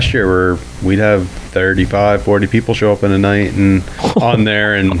nights last year where we'd have 35, 40 people show up in a night and on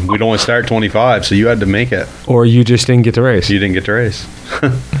there, and we'd only start 25, so you had to make it. Or you just didn't get to race. You didn't get to race.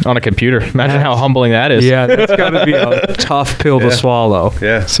 on a computer. Imagine how humbling that is. Yeah, that's got to be a tough pill to Yeah. swallow.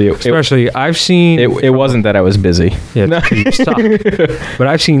 Yeah. See, Especially, I've seen it wasn't that I was busy. Yeah, you suck. But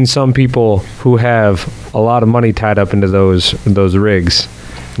I've seen some people who have a lot of money tied up into those rigs,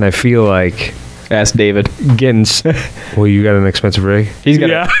 and I feel like Ask David. getting. Well, you got an expensive rig. He's got.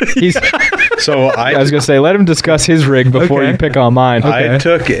 Yeah. He's. So I was gonna say, let him discuss his rig before Okay. you pick on mine. I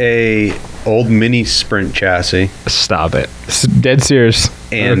took a old mini Sprint chassis Stop it. Dead serious.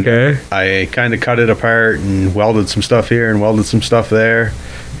 and Okay. I kind of cut it apart and welded some stuff here and welded some stuff there,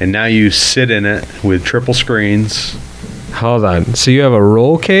 and now you sit in it with triple screens. Hold on. So you have a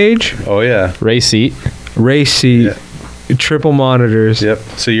roll cage, Oh yeah. Race seat. race seat, triple monitors. Yep.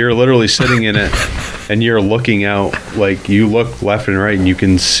 So you're literally sitting in it, and you're looking out. Like you look left and right, and you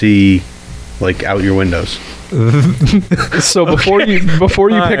can see, like, out your windows. So before you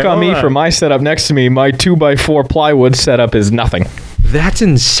pick on me for my setup next to me, my 2x4 plywood setup is nothing. That's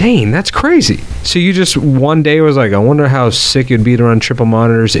insane. That's crazy. So you just one day was like, I wonder how sick it'd be to run triple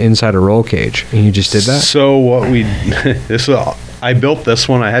monitors inside a roll cage, and you just did that. So what we I built this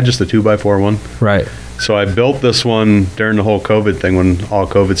one. I had just a 2x4 one. Right. So I built this one during the whole COVID thing when all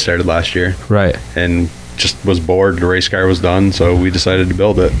COVID started last year, Right. and just was bored. The race car was done, so we decided to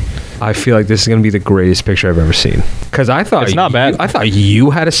build it. I feel like this is gonna be the greatest picture I've ever seen. Because I thought It's not bad. I thought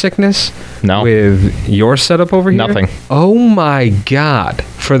you had a sickness. No. With your setup over here. Nothing. Oh my god!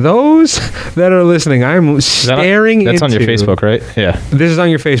 For those that are listening, I'm staring. That's on your into- Facebook, right? Yeah. This is on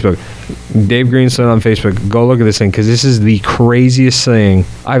your Facebook. Dave Greenstone on Facebook. Go look at this thing because this is the craziest thing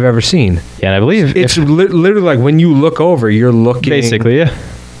I've ever seen. Yeah, and I believe It's if- literally like when you look over, you're looking. basically, yeah.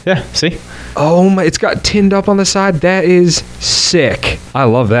 Yeah, see? Oh my! It's got tinned up on the side. That is sick. I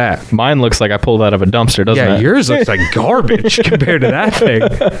love that. Mine looks like I pulled out of a dumpster, doesn't Yeah, it? yours looks like garbage compared to that thing.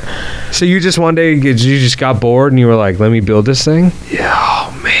 So you just one day you just got bored and you were like, "Let me build this thing." Yeah.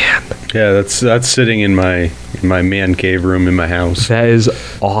 Oh man, Yeah, that's sitting in my man cave room in my house. that is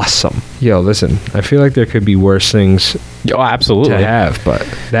awesome. Yo, listen, I feel like there could be worse things Oh, absolutely. to have, but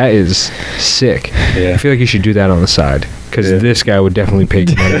that is sick. Yeah. I feel like you should do that on the side because Yeah. this guy would definitely pay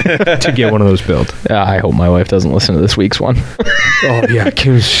you money to get one of those built. I hope my wife doesn't listen to this week's one. Oh yeah,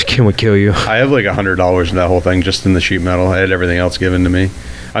 Kim would kill you. I have like $100 in that whole thing just in the sheet metal. I had everything else given to me.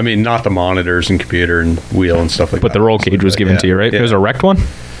 I mean, not the monitors and computer and wheel and stuff like that. But the roll cage was given to you, right? Yeah. It was a wrecked one?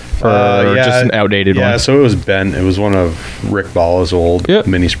 Or just an outdated one? Yeah, so it was bent. It was one of Rick Balla's old Yep.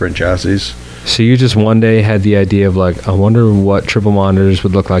 mini sprint chassis. So you just one day had the idea of like, I wonder what triple monitors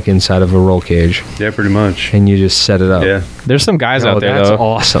would look like inside of a roll cage, Yeah, pretty much. and you just set it up. Yeah. There's some guys Oh, out there, that's though.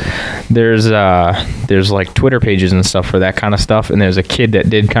 awesome. There's like Twitter pages and stuff for that kind of stuff, and there's a kid that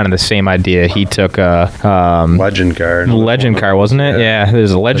did kind of the same idea. He took a Legend car. Legend car, wasn't it? Yeah,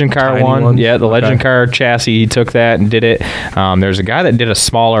 there's a Legend car tiny one. one? Yeah, the Legend Okay. car chassis. He took that and did it. There's a guy that did a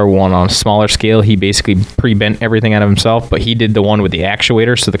smaller one on a smaller scale. He basically pre-bent everything out of himself, but he did the one with the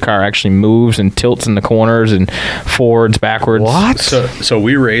actuator, so the car actually moves and tilts in the corners and forwards, backwards. What? So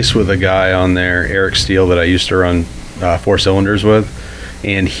we raced with a guy on there, Eric Steele, that I used to run 4 cylinders with,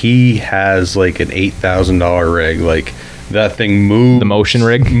 and he has like an $8,000 rig. Like that thing moves, The motion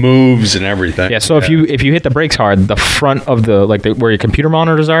rig? moves and everything. Yeah, so if you hit the brakes hard, the front of the where your computer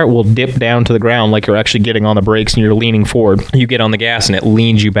monitors are will dip down to the ground like you're actually getting on the brakes and you're leaning forward. You get on the gas and it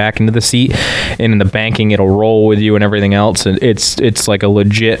leans you back into the seat, and in the banking it'll roll with you and everything else. And it's like a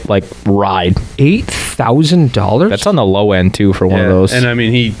legit like ride. $8,000? That's on the low end too for one of those. And I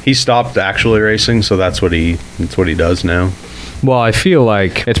mean, he stopped actually racing, so that's what he does now. Well, I feel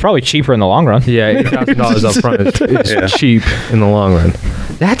like It's probably cheaper in the long run. yeah, $8,000 up front is Yeah. cheap in the long run.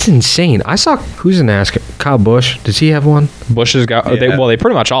 That's insane. I saw who's in NASCAR? Kyle Busch. Does he have one? Bush has got. Yeah. They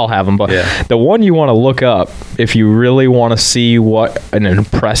pretty much all have them, but Yeah. the one you want to look up if you really want to see what an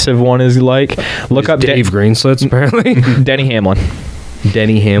impressive one is like, look up Dave Greenslits apparently. Denny Hamlin.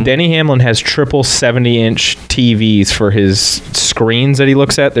 Denny Hamlin. Denny Hamlin has triple 70-inch TVs for his screens that he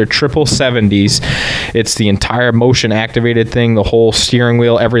looks at. They're triple 70s. It's the entire motion activated thing. The whole steering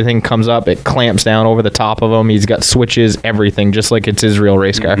wheel, everything comes up. It clamps down over the top of him. He's got switches, everything, just like it's his real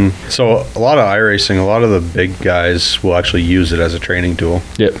race car. So a lot of iRacing, a lot of the big guys will actually use it as a training tool.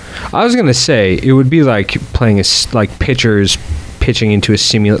 Yep. I was gonna say it would be like playing like pitchers pitching into a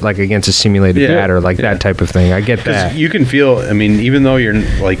like against a simulated Yeah. batter, like Yeah. that type of thing. I get Because that. you can feel, I mean, even though you're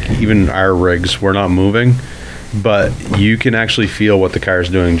like, even our rigs, we're not moving, but you can actually feel what the car is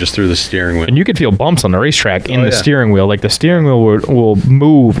doing just through the steering wheel. And you could feel bumps on the racetrack in Oh, the yeah. steering wheel. Like the steering wheel will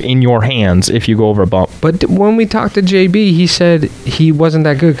move in your hands if you go over a bump. But when we talked to JB, he said he wasn't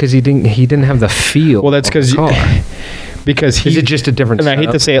that good because he didn't have the feel. Well, that's of the because car. because he. Is it just a different? And I hate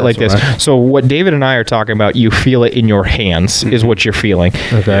to setup? say it like That's this. why. So what David and I are talking about, you feel it in your hands, is what you're feeling.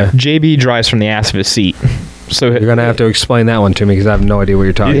 Okay. JB drives from the ass of his seat. So You're gonna have to explain that one to me because I have no idea what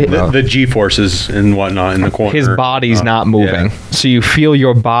you're talking about. The G-forces and whatnot in the corner. his body's not moving. yeah. So you feel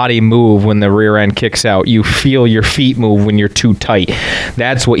your body move when the rear end kicks out. You feel your feet move when you're too tight.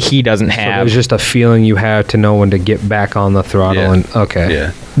 That's what he doesn't So have. there's just a feeling you have to know when to get back on the throttle. Yeah. And okay.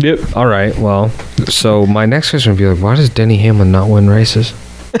 Yeah. Yep. All right. Well, so my next question would be like, why does Denny Hamlin not win races?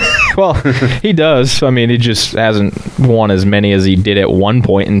 Well, he does. I mean, he just hasn't won as many as he did at one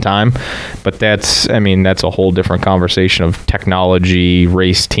point in time. But that's a whole different conversation of technology,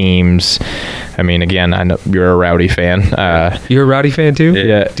 race teams. I mean, again, I know you're a Rowdy fan. You're a Rowdy fan too?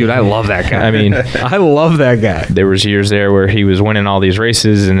 Yeah. Dude, I love that guy. I mean, I love that guy. there was years there where he was winning all these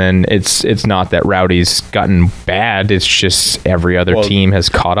races, and then it's not that Rowdy's gotten bad. It's just every other team has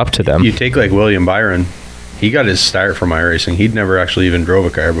caught up to them. You take like William Byron. He got his start from iRacing. He'd never actually even drove a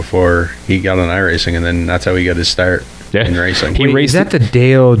car before he got on iRacing, and then that's how he got his start in racing. He Wait, raced is that the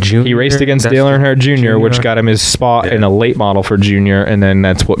Dale Jr.? He raced against Dale Earnhardt Jr., which got him his spot in a late model for Junior, and then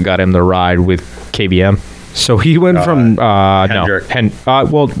that's what got him the ride with KBM. So he went from Hendrick.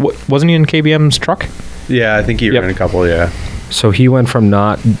 Wasn't he in KBM's truck? Yeah, I think he ran a couple, So he went from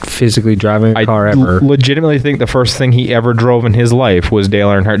not physically driving a car ever. Legitimately think the first thing he ever drove in his life was Dale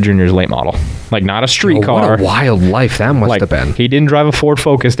Earnhardt Jr.'s late model. Like, not a street car. What a wild life that must have been. He didn't drive a Ford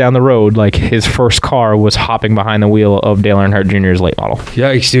Focus down the road. Like, his first car was hopping behind the wheel of Dale Earnhardt Jr.'s late model.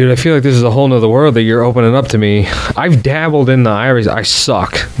 Yikes, dude. I feel like this is a whole nother world that you're opening up to me. I've dabbled in the iRacing. I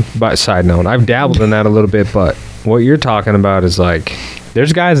suck, by side note. I've dabbled in that a little bit, but what you're talking about is like...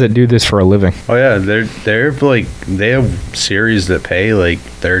 There's guys that do this for a living. Oh yeah, they're like, they have series that pay like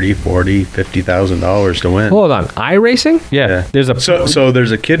 $30,000, $40,000, $50,000 to win. Hold on. iRacing? Yeah. There's a So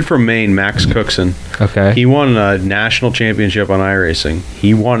there's a kid from Maine, Max Cookson. Okay. He won a national championship on iRacing.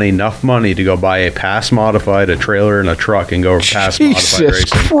 He won enough money to go buy a pass modified, a trailer, and a truck and go pass modified Jesus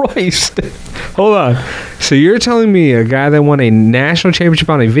racing. Christ. Hold on. So you're telling me a guy that won a national championship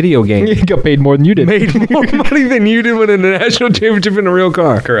on a video game He got paid more than you did. made more money than you did winning a national championship in a real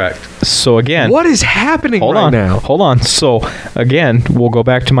car? Correct. So again, What is happening hold right on. now? Hold on. So again, we'll go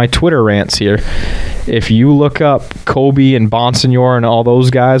back to my Twitter rants here. If you look up Kobe and Bonsignor and all those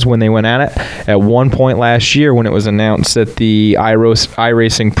guys when they went at it, at one point last year when it was announced that the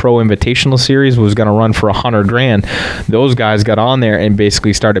iRacing Pro Invitational Series was going to run for $100,000, those guys got on there and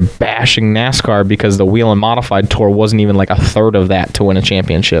basically started bashing NASCAR because the Wheel and Modified Tour wasn't even like a third of that to win a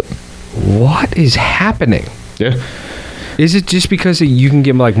championship. What is happening? Yeah. Is it just because you can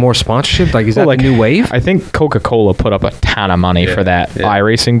get like more sponsorship? Like, is that Well, the new wave? I think Coca-Cola put up a ton of money for that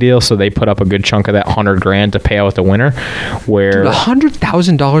iRacing deal, so they put up a good chunk of that $100,000 to pay out the winner. Where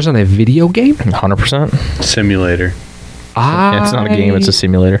 $100,000 on a video game? 100%. Simulator. It's not a game; it's a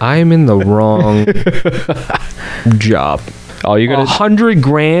simulator. I'm in the wrong job. All you gotta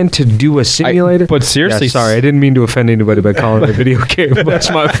 $100,000 to do a simulator. but seriously, Yeah, sorry, I didn't mean to offend anybody by calling it a video game. That's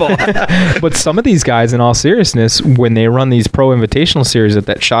my fault. But some of these guys, in all seriousness, when they run these Pro Invitational Series at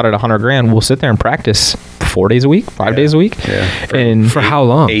that shot at $100,000, will sit there and practice 4 days a week, 5 days a week. Yeah. And For how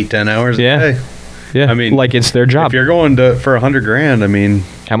long? 8-10 hours Yeah. a day. yeah, I mean, like it's their If job. you're going for $100,000, I mean,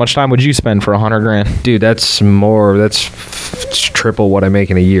 How much time would you spend for $100,000? Dude, that's more. That's triple what I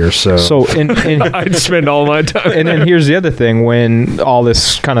make in a year. So I'd spend all my time. And then here's the other thing. When all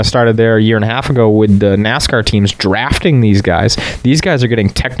this kind of started there a year and a half ago with the NASCAR teams drafting these guys are getting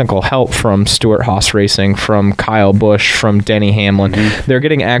technical help from Stuart Haas Racing, from Kyle Busch, from Denny Hamlin. They're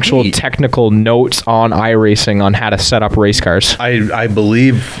getting actual technical notes on iRacing on how to set up race cars. I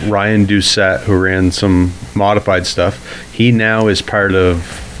believe Ryan Doucette, who ran some modified stuff, he now is part of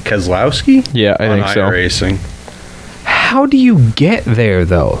Keselowski. Yeah, I think so. Racing. How do you get there,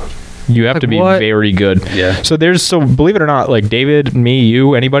 though? You have to be what? very good. Yeah. So believe it or not, like David, me,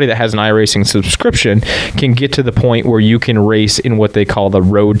 you, anybody that has an iRacing subscription can get to the point where you can race in what they call the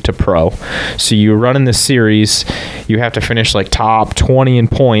road to pro. So you run in this series, you have to finish like top 20 in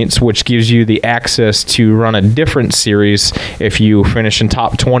points, which gives you the access to run a different series. If you finish in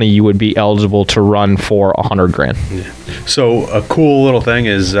top 20, you would be eligible to run for $100,000. Yeah. So a cool little thing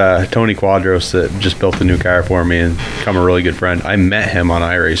is Tony Quadros that just built the new car for me and become a really good friend. I met him on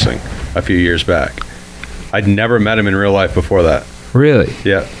iRacing a few years back. I'd never met him in real life before that. Really?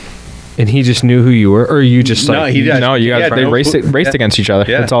 Yeah. And he just knew who you were, or you just like? They raced against each other.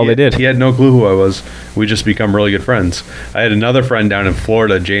 Yeah, That's all they did. He had no clue who I was. We just become really good friends. I had another friend down in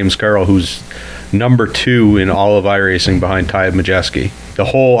Florida, James Carroll, who's number 2 in all of iRacing behind Ty Majeski. The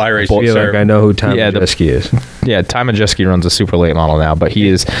whole I iRacing feel like I know who Tom Majeski is. Yeah, Ty Majeski runs a super late model now, but he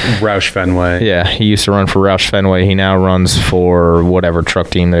is Roush Fenway. Yeah, he used to run for Roush Fenway. He now runs for whatever truck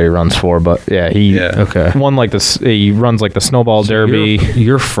team that he runs for. But yeah, he won like this. He runs like the Snowball Derby.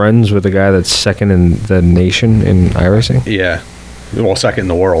 You're friends with the guy that's second in the nation in iRacing? Yeah. Well, second in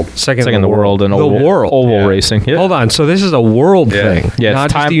the world. Second in the world in oval racing. Yeah. Hold on, so this is a world thing. Yeah, not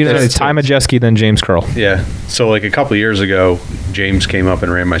it's just the United States. Ty Majeski, then James Curl. Yeah. So like a couple years ago, James came up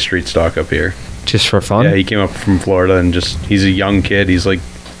and ran my street stock up here. Just for fun? Yeah, he came up from Florida and he's a young kid. He's like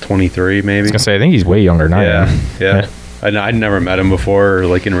 23 maybe. I was gonna say, I think he's way younger than I am. Yeah. I'd never met him before,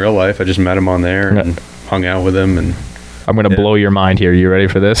 like in real life. I just met him on there and hung out with him. And I'm going to blow your mind here. You ready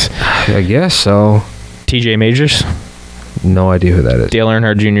for this? I guess so. TJ Majors, No idea who that is. Dale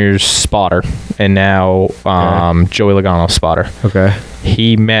Earnhardt Jr.'s spotter, and now Joey Logano's spotter. Okay.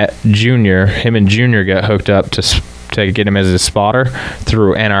 He met Junior. Him and Junior got hooked up to get him as his spotter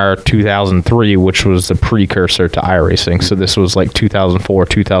through NR 2003, which was the precursor to iRacing. So this was like 2004,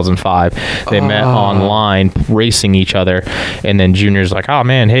 2005. They met online racing each other, and then Junior's like, oh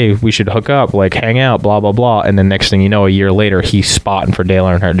man, hey, we should hook up, like hang out, blah, blah, blah. And then next thing you know, a year later, he's spotting for Dale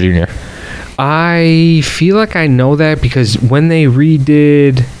Earnhardt Jr. I feel like I know that because when they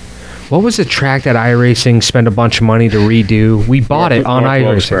redid, what was the track that iRacing spent a bunch of money to redo? We bought it on North iRacing.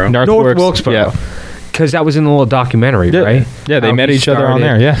 Wilkesboro. North Wilkesboro. Yeah. Because that was in the little documentary, right? Yeah, they How met he each other on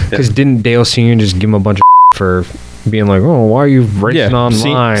started. there, yeah. Because didn't Dale Sr. just give him a bunch of for being like, oh, why are you racing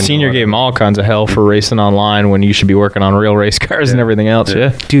online? Senior gave him all kinds of hell for racing online when you should be working on real race cars and everything else,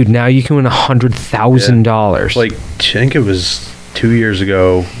 yeah. Dude, now you can win $100,000. like, I think it was 2 years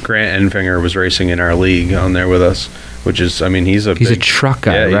ago, Grant Enfinger was racing in our league on there with us, which is, I mean, he's a He's a truck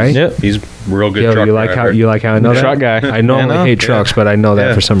guy, yeah, right? Yep. He's real good Yo, truck you like driver. how I know that? Truck guy. I normally Yeah, hate trucks, but I know that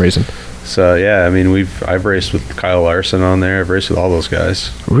Yeah. for some reason. So yeah, I mean, I've raced with Kyle Larson on there. I've raced with all those guys.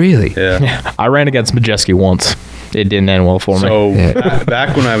 Really? Yeah. I ran against Majeski once. It didn't end well for me. So Yeah.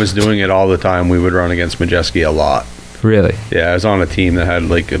 back when I was doing it all the time, we would run against Majeski a lot. Really? Yeah, I was on a team that had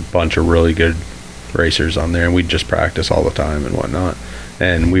like a bunch of really good racers on there, and we'd just practice all the time and whatnot.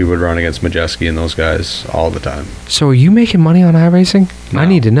 And we would run against Majeski and those guys all the time. So are you making money on iRacing? I No.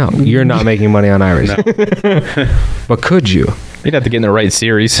 need to know. You're not making money on iRacing. But could you? You'd have to get in the right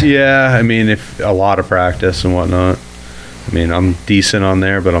series. Yeah, I mean, if a lot of practice and whatnot. I mean, I'm decent on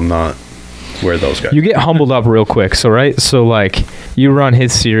there, but I'm not where those guys. You get humbled up real quick. So, right? So, like, you run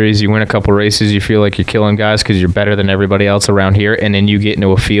his series, you win a couple races, you feel like you're killing guys because you're better than everybody else around here. And then you get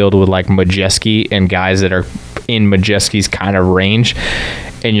into a field with, like, Majeski and guys that are in Majeski's kind of range.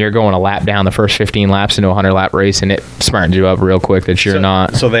 And you're going a lap down the first 15 laps into a 100-lap race, and it smartens you up real quick that you're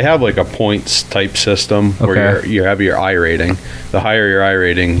not. So they have like a points type system where Okay. you have your I rating. The higher your I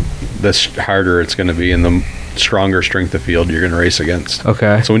rating, the harder it's going to be, and the stronger strength of field you're going to race against.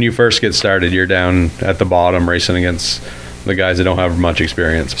 Okay. So when you first get started, you're down at the bottom racing against the guys that don't have much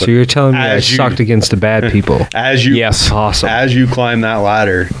experience. So you're telling me I as you- sucked against the bad people. as you Yes. Awesome. as you climb that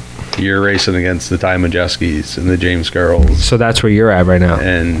ladder, you're racing against the Ty Majeskis and the James Girls. So that's where you're at right now.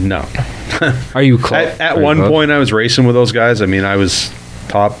 And no, Are you close? at one point I was racing with those guys. I mean, I was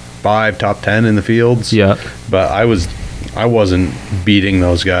top 5, top 10 in the fields. Yeah. But I wasn't beating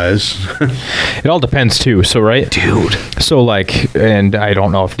those guys. It all depends too. So right, dude. So like, and I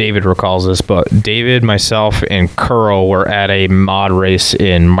don't know if David recalls this, but David, myself, and Curl were at a mod race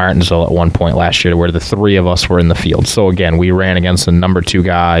in Martinsville at one point last year, where the three of us were in the field. So again, we ran against the number 2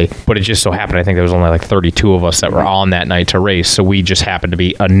 guy, but it just so happened I think there was only like 32 of us that were on that night to race. So we just happened to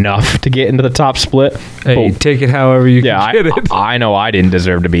be enough to get into the top split. Hey, But- take it however you yeah, can get it. I know I didn't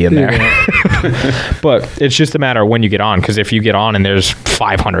deserve to be in there. But it's just a matter of when you get on, because if you get on and there's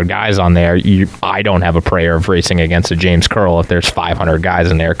 500 guys on there, I don't have a prayer of racing against a James Curl if there's 500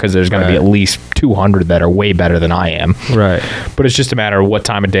 guys in there, because there's going to be Right. at least 200 that are way better than I am. Right. But it's just a matter of what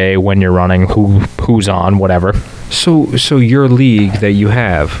time of day, when you're running, who's on, whatever. So your league that you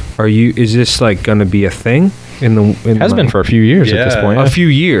have, is this like going to be a thing in the? Has been for a few years at this Yeah. point. a few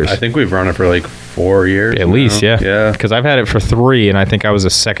years. I think we've run it for like 4 years. At now. least, yeah. Yeah. Because I've had it for 3, and I think I was a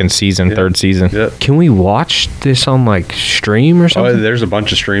second season, third season. Yeah. Can we watch this on like stream or Oh, something? there's a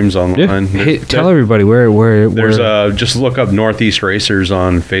bunch of streams online. Tell everybody where. There's just look up Northeast Racers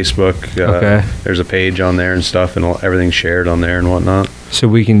on Facebook. Okay. There's a page on there and stuff, and everything's shared on there and whatnot.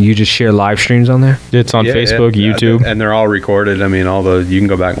 So you just share live streams on there. It's on Yeah, Facebook, yeah. YouTube. and they're all recorded. I mean, you can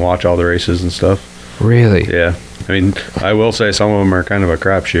go back and watch all the races and stuff. Really? Yeah, I mean, I will say some of them are kind of a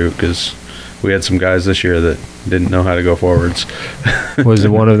crapshoot because we had some guys this year that didn't know how to go forwards. Was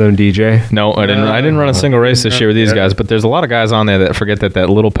one of them DJ? No, I didn't. I didn't run a single race this year with these Yeah. guys. But there's a lot of guys on there that forget that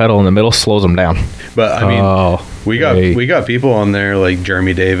little pedal in the middle slows them down. But I mean, Oh, we got great. people on there like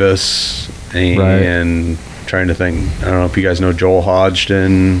Jeremy Davis and trying to think. I don't know if you guys know Joel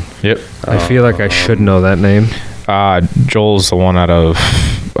Hodgson. Yep. I feel like I should know that name. Joel's the one out of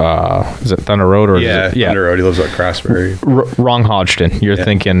is it Thunder Road or Yeah, is it, Thunder Road. He lives at Craftsbury. Wrong Hodgson. You're Yeah.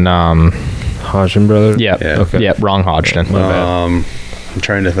 thinking Hodgson brother. yeah, Yeah. Okay. yeah, wrong Hodgson. I'm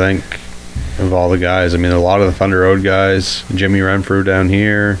trying to think of all the guys. I mean, a lot of the Thunder Road guys. Jimmy Renfrew down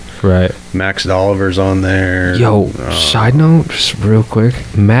here. Right. Max Dolliver's on there. Yo, side note, just real quick.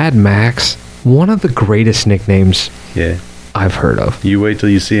 Mad Max, one of the greatest nicknames Yeah. I've heard of. You wait till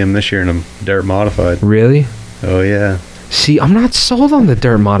you see him this year in a dirt modified. Really? Oh yeah. See, I'm not sold on the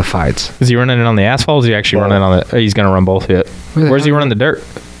dirt modifieds. Is he running it on the asphalt? Or is he actually running on the? He's gonna run both. Yet. Where the Where's he hell- running the dirt?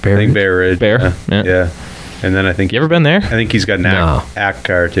 I think Bear Ridge. Bear? Yeah. Yeah. And then I think You ever been there? I think he's got an No. ACT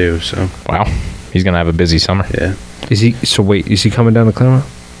car too. So Wow. He's gonna have a busy summer. yeah. Is he? So wait, is he coming down to Claremont?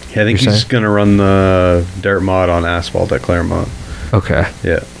 Yeah, I think You're he's saying? gonna run the dirt mod on asphalt at Claremont. Okay.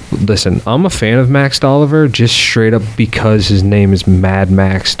 Yeah. Listen, I'm a fan of Max Dolliver just straight up because his name is Mad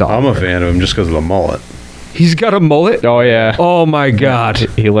Max Dolliver. I'm a fan of him just because of the mullet. He's got a mullet. Oh yeah. Oh my God,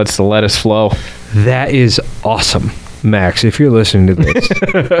 He lets the lettuce flow. that is awesome, Max. If you're listening to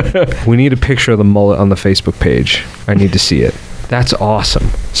this, we need a picture of the mullet on the Facebook page. I need to see it. That's awesome.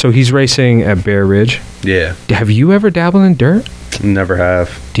 So he's racing at Bear Ridge. Yeah. Have you ever dabbled in dirt? Never have.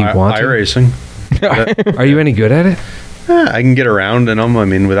 Do you want to? iRacing. Are you any good at it? I can get around in them. I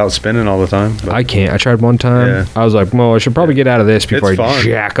mean, without spinning all the time. But I can't. I tried one time. Yeah. I was like, well, I should probably get out of this before It's I fun.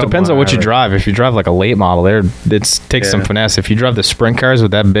 jack up. Depends my on what you iRacing. drive. If you drive like a late model, it takes some Yeah. finesse. If you drive the sprint cars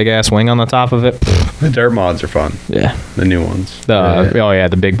with that big ass wing on the top of it, the dirt mods are fun. yeah. The new ones. Oh yeah,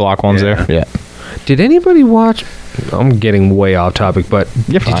 the big block ones Yeah. there. Yeah. Did anybody watch? I'm getting way off topic, but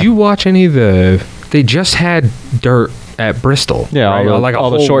You're did fine. you watch any of the? They just had dirt at Bristol. Yeah, right? all the- like a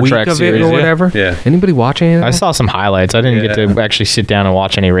all the whole short week track of series, it or yeah. whatever. Yeah. Anybody watch any of that? I saw some highlights. I didn't get Yeah. to actually sit down and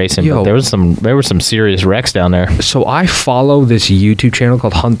watch any racing, Yo. but there were some serious wrecks down there. So I follow this YouTube channel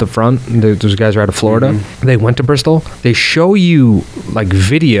called Hunt the Front. Those guys are out of Florida. Mm-hmm. They went to Bristol. They show you like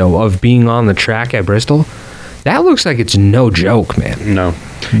video of being on the track at Bristol. That looks like it's no joke, man. No.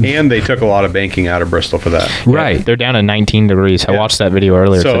 And they took a lot of banking out of Bristol for that. Right. They're down at 19 degrees. I Yeah. watched that video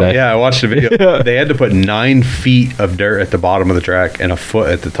earlier So today. yeah, I watched the video. They had to put 9 feet of dirt at the bottom of the track and a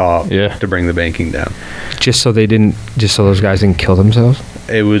foot at the top Yeah. to bring the banking down. Just so those guys didn't kill themselves.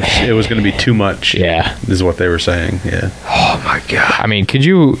 It was going to be too much. Yeah. Is what they were saying. Yeah. Oh my God. I mean, could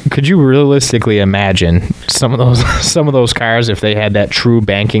you realistically imagine some of those cars if they had that true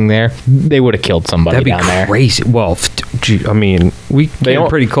banking there? They would have killed somebody That'd be down there. crazy. Well, I mean, we came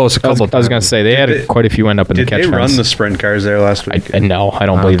pretty close a couple I was going to times. say they had Did they- quite a few end up in the Did catch they run fence. the sprint cars there last week? No, I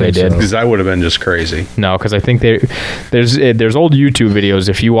don't I believe don't they think did. so. Because that would have been just crazy. No, because I think there's old YouTube videos.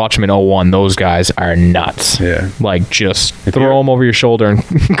 If you watch them in 01, those guys are nuts. Yeah. Like just If throw you- them over your shoulder and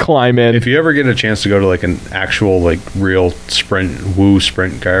climb in. If you ever get a chance to go to like an actual like real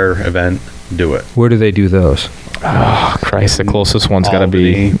sprint car event, do it. Where do they do those? Oh Christ, the closest one's got to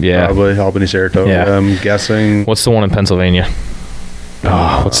be Albany, probably Albany, Saratoga. Yeah. I'm guessing What's the one in Pennsylvania?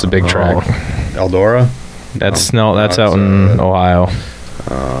 Oh, what's the big track? Eldora. That's no, that's it's, out in Ohio.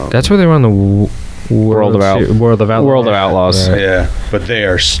 That's where they run the World of Outlaws. World of Outlaws. World of Outlaws. Right. Yeah, but they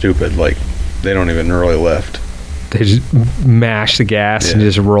are stupid. Like they don't even really lift. They just mash the gas and Yeah.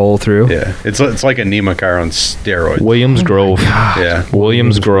 just roll through. Yeah, it's like a NEMA car on steroids. Williams Grove. Yeah,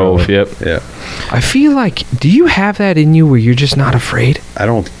 Williams Grove. Yep. yeah. I feel like, do you have that in you where you're just not afraid? I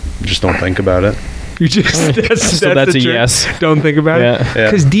don't think about it. You just that's So that's the a trick. yes. Don't think about Yeah. it. Yeah.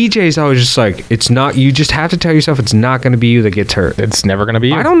 Because DJ's always just like, it's not. You just have to tell yourself it's not going to be you that gets hurt. It's never gonna be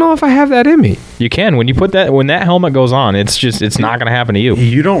you. I don't know if I have that in me. You can when that helmet goes on. It's not gonna happen to you.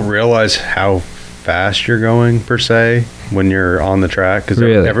 You don't realize how fast you're going per se when you're on the track because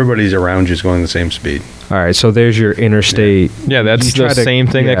Really? everybody's around you is going the same speed. All right, so there's your interstate. Yeah, that's You the try to- same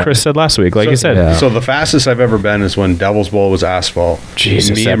thing yeah. that Chris said last week. Like you said, Yeah. So the fastest I've ever been is when Devil's Bowl was asphalt.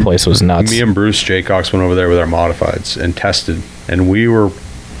 Jesus, Me that and- place was nuts. Me and Bruce Jaycox went over there with our modifieds and tested, and we were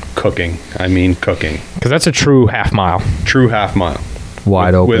cooking. I mean, cooking. because that's a true half mile. True half mile.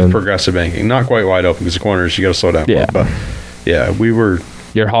 Wide with, open. with progressive banking. Not quite wide open because the corners you got to slow down. Yeah. But yeah, we were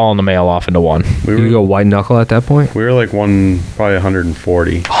You're hauling the mail off into one. you go white knuckle at that point. we were like probably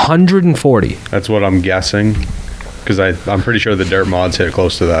 140. 140. That's what I'm guessing. Because I'm pretty sure the dirt mods hit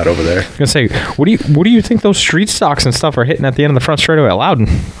close to that over there. I was gonna say, what do you think those street stocks and stuff are hitting at the end of the front straightaway at Loudon?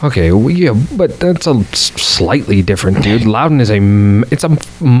 Okay, well, yeah, but that's a slightly different, dude. Loudon is it's a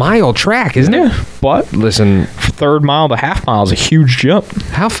mile track, isn't it? But Listen, third mile to half mile is a huge jump.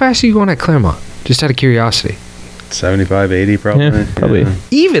 how fast are you going at Claremont? Just out of curiosity. 75, 80 probably. Yeah, probably.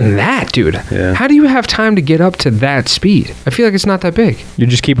 Even that, dude. Yeah. How do you have time to get up to that speed? I feel like it's not that big. You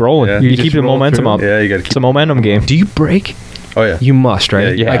just keep rolling. Yeah. You You keep just the roll momentum through. up. Yeah, you got to It's keep. a momentum game. Do you brake? Oh yeah. You must, right?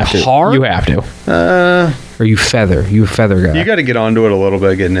 Yeah, you like have to. hard? You have to. Or you feather? You a feather guy? You got to get onto it a little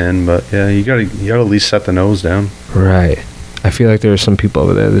bit getting in, but yeah, you got to at least set the nose down. Right. I feel like there are some people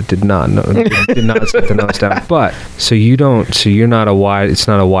over there that did not know, did not set the nose down. But so you're not a wide. It's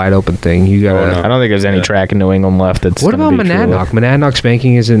not a wide open thing. You got. Oh, no. I don't think there's any Yeah. track in New England left that's. What gonna about be true. Monadnock? Monadnock's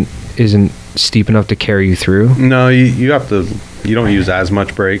banking isn't steep enough to carry you through. No, you have to. You don't use as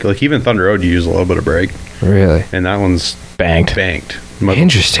much brake. Like even Thunder Road, you use a little bit of brake, Really? and that one's Banked. banked. Might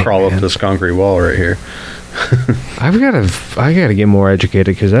Interesting, Crawl man. up this concrete wall right here. I gotta get more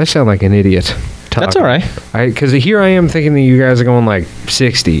educated because I sound like an idiot. That's all right. Because here I am thinking that you guys are going like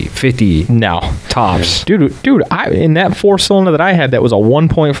 60, 50 No. tops. Dude, in that 4-cylinder that I had, that was a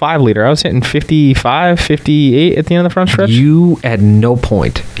 1.5 liter. I was hitting 55, 58 at the end of the front stretch. You at no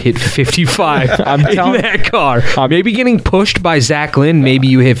point hit 55 I'm in telling- that car. Maybe getting pushed by Zach Lynn, maybe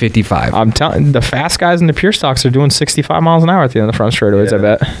you hit 55. I'm telling the fast guys in the pure stocks are doing 65 miles an hour at the end of the front straightaways, I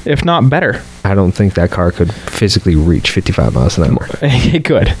bet. If not better. I don't think that car could physically reach 55 miles an hour. It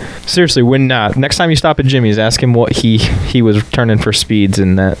could. Seriously, when next time you stop at Jimmy's, ask him what he was turning for speeds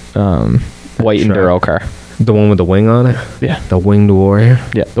in that white Sure. Enduro car. The one with the wing on it? Yeah. The Winged Warrior?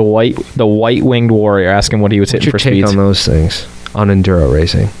 Yeah, the white winged warrior. Ask him what he was What's hitting your for take speeds. on those things? On Enduro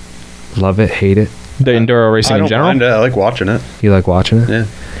racing? Love it? Hate it? The Enduro racing I don't in general. mind it. I like watching it. You like watching it? Yeah.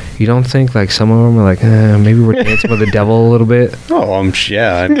 You don't think like some of them are like, maybe we're dancing with the devil a little bit? Oh,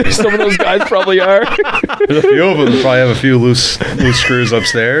 yeah. I mean, Some of those guys probably are. there's a few of them that probably have a few loose screws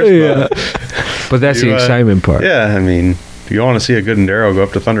upstairs. Yeah. But that's the You, excitement part. Yeah, I mean, if you want to see a good Enduro, go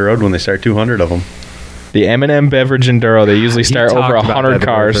up to Thunder Road when they start 200 of them. The M&M Beverage Enduro, they usually start talked over about that 100 the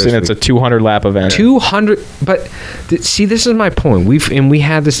cars, first and it's a week. 200 lap event. 200, but see, this is my point. We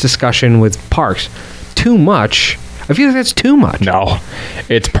had this discussion with Parks. Too much. I feel like that's too much. No,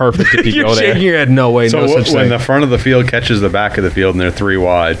 it's perfect if you You're go there. shaking your head. No way. So no such when thing. the front of the field catches the back of the field and they're 3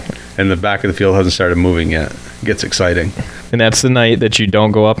 wide, and the back of the field hasn't started moving yet, it gets exciting. And that's the night that you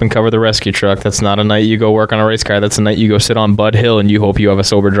don't go up and cover the rescue truck. That's not a night you go work on a race car. That's the night you go sit on Bud Hill and you hope you have a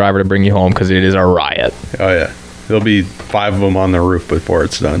sober driver to bring you home because it is a riot. Oh yeah, there'll be 5 of them on the roof before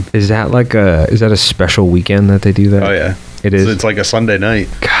it's done. Is that a special weekend that they do that? Oh yeah, It is? It's like a Sunday night.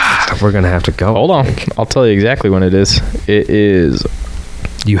 God, we're gonna have to go. Hold on. I'll tell you exactly when it is. It is.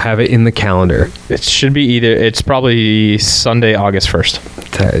 You have it in the calendar. It should be it's probably Sunday, August 1st.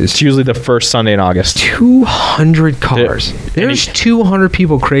 That is It's usually the first Sunday in August. 200 cars. There's 200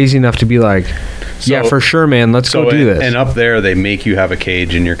 people crazy enough to be like, yeah, So- for sure, man. Let's go do this. And up there, they make you have a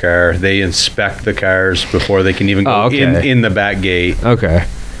cage in your car. They inspect the cars before they can even go Oh, okay. in the back gate. Okay.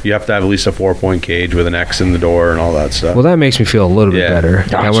 You have to have at least a 4-point cage with an X in the door and all that stuff. Well, that makes me feel a little bit Yeah. better.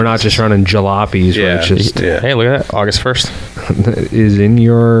 Oh, And we're not just running jalopies where Yeah. it's just Yeah. Hey, look at that. August 1st. is in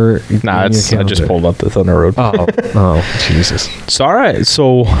your. Nah, in your I just calendar. pulled up the Thunder Road. Oh, Jesus. So, all right.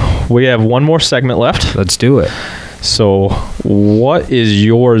 So, we have one more segment left. Let's do it. So, what is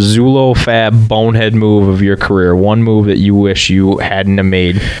your Zulo Fab bonehead move of your career? One move that you wish you hadn't have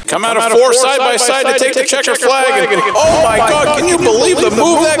made. Come out of 4 side by side to take the checker flag. And, oh my God, can you believe the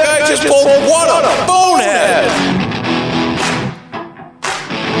move that guy just pulled? What a bonehead!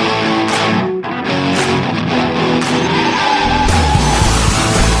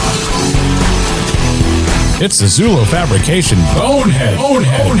 It's the Zulo Fabrication Bonehead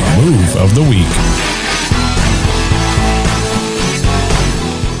Move of the Week.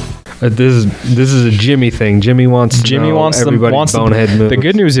 This is a Jimmy thing. Jimmy wants everybody's wants bonehead the, moves. the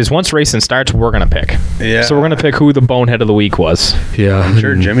good news is once racing starts, we're gonna pick. Yeah. So we're gonna pick who the bonehead of the week was. Yeah. I'm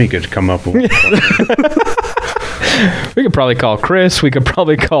sure Jimmy could come up with one. We could probably call Chris. We could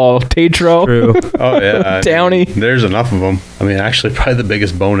probably call Tatro. True. Oh yeah, I Downey. mean, there's enough of them. I mean, actually, probably the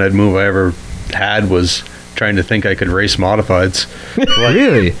biggest bonehead move I ever had was trying to think I could race modifieds.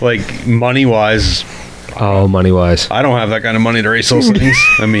 Really? Like money wise, Oh, money wise. I don't have that kind of money to race those things.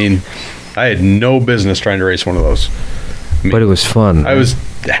 I mean, I had no business trying to race one of those. But it was fun. I was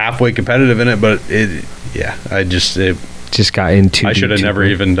halfway competitive in it, but I just got into. I should have never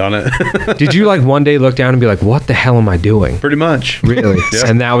even done it. Did you like one day look down and be like, "What the hell am I doing?" Pretty much. Really? Yeah.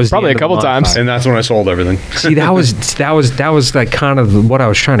 And that was the Probably end a couple of the times. modified. And that's when I sold everything. See, that was like kind of what I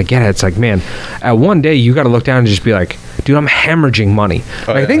was trying to get at. It's like, man, at one day you got to look down and just be like, dude, I'm hemorrhaging money.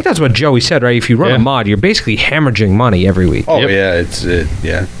 Oh, I yeah. think that's what Joey said, right? If you run Yeah. a mod, you're basically hemorrhaging money every week. Oh Yep.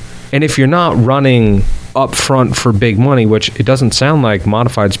 yeah, And if you're not running up front for big money, which it doesn't sound like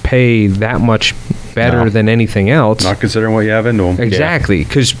modifieds pay that much better No. than anything else. not considering what you have into them. Exactly,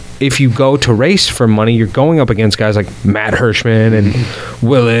 because if you go to race for money, you're going up against guys like Matt Hirschman and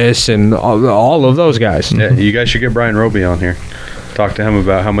Willis and all of those guys. Yeah, you guys should get Brian Roby on here. Talk to him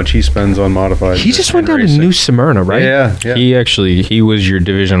about how much he spends on modified. He just went and down to racing. New Smyrna, right? Yeah. He was your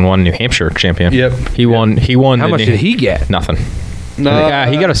Division 1 New Hampshire champion. Yep. He won. How much did he get? Nothing. No,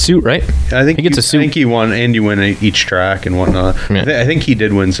 He got a suit, right? I think he gets a suit. I think he won, and you win each track and whatnot. Yeah. I think he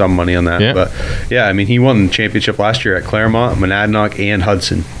did win some money on that. Yeah. But yeah, I mean, he won the championship last year at Claremont, Monadnock, and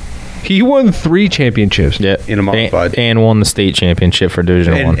Hudson. He won 3 championships. Yeah. In a modified. and won the state championship for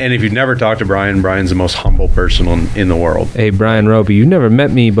Division 1. And if you've never talked to Brian, Brian's the most humble person in the world. Hey, Brian Roby, you never met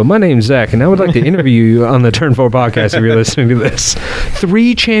me, but my name's Zach, and I would like to interview you on the Turn 4 podcast if you're listening to this.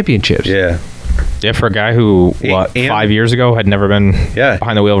 3 championships. Yeah. Yeah, for a guy who, And- 5 years ago had never been Yeah.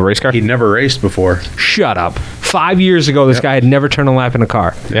 behind the wheel of a race car? He'd never raced before. Shut up. 5 years ago, this guy had never turned a lap in a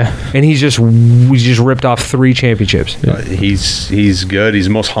car. Yeah. And we just ripped off 3 championships. He's good. He's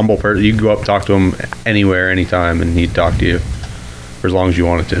the most humble person. You can go up, talk to him anywhere, anytime, and he'd talk to you for as long as you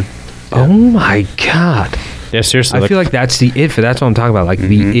wanted to. Oh my God. Yeah, seriously. I feel like that's the it for that's what I'm talking about. Like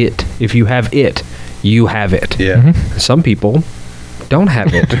the it. If you have it, you have it. Yeah. Some people don't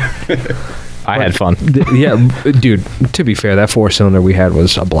have it. I had fun. Yeah, dude, to be fair, that 4-cylinder we had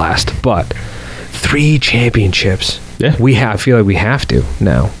was a blast. But 3 championships. Yeah. I feel like we have to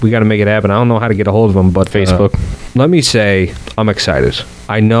now. We got to make it happen. I don't know how to get a hold of them, but Facebook. Let me say, I'm excited.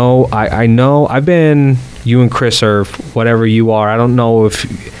 I know. I've been. You and Chris are whatever you are. I don't know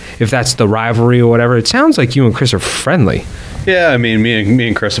if that's the rivalry or whatever. It sounds like you and Chris are friendly. Yeah, I mean, me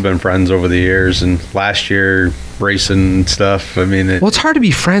and Chris have been friends over the years, and last year racing and stuff. I mean, Well, it's hard to be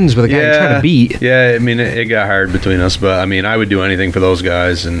friends with a guy you're trying to beat. Yeah, I mean, it got hard between us, but I mean, I would do anything for those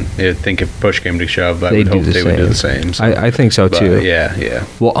guys, and I think if push came to shove, I would hope they would do the same. So. I think so But, too. Yeah.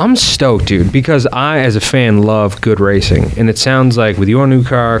 Well, I'm stoked, dude, because I, as a fan, love good racing, and it sounds like with your new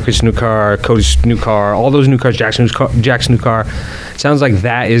car, Chris' new car, Cody's new car, all those new cars, Jack's new car, it sounds like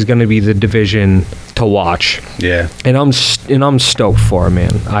that is going to be the division to watch. Yeah. And I'm stoked for it,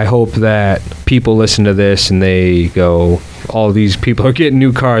 man. I hope that people listen to this and they go, all these people are getting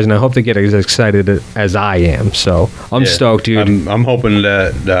new cars, and I hope they get as excited as I am. So I'm Yeah. stoked, dude. I'm hoping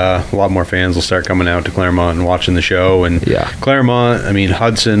that a lot more fans will start coming out to Claremont and watching the show. And Yeah. Claremont, I mean,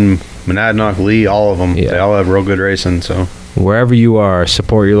 Hudson, Monadnock, Lee, all of them, Yeah. they all have real good racing. So Wherever you are,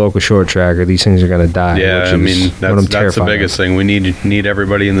 support your local short tracker. These things are going to die. yeah, which I is mean, what I'm that's the terrified biggest of. thing. We need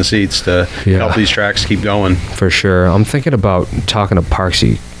everybody in the seats to Yeah. help these tracks keep going. For sure. I'm thinking about talking to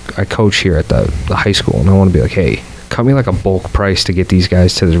Parksy. I coach here at the high school, and I want to be like, hey, cut me like a bulk price to get these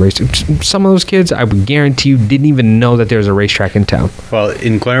guys to the race. Some of those kids, I would guarantee you, didn't even know that there's a racetrack in town. Well,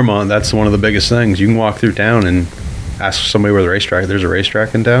 in Claremont, that's one of the biggest things. You can walk through town and ask somebody where the racetrack. There's a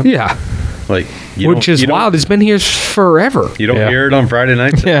racetrack in town. Yeah. Like, Which is wild. It's been here forever. You don't Yeah. hear it on Friday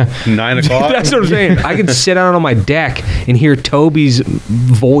nights Yeah. at 9 o'clock. That's what I'm saying. I can sit out on my deck and hear Toby's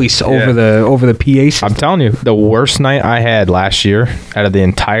voice over the PA system. I'm telling you, the worst night I had last year out of the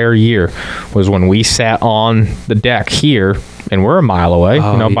entire year was when we sat on the deck here, and we're a mile away,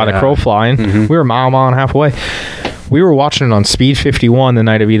 Oh, by the yeah. crow flying. Mm-hmm. We were a mile and a half away. We were watching it on Speed 51 the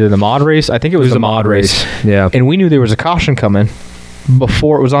night of either the mod race. I think it was the mod race. Yeah. And we knew there was a caution coming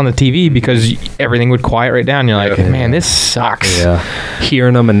before it was on the TV because everything would quiet right down. You're like, Yeah. man, this sucks. Yeah,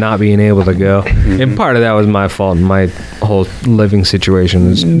 hearing them and not being able to go, and part of that was my fault. My whole living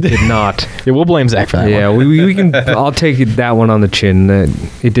situation did not. Yeah, we'll blame Zach for that Yeah, one. we can. I'll take that one on the chin.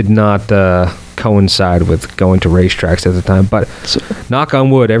 It did not coincide with going to racetracks at the time. But knock on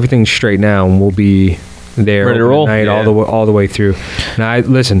wood, everything's straight now, and we'll be there Ready to roll. overnight, Yeah. all the way through. Now,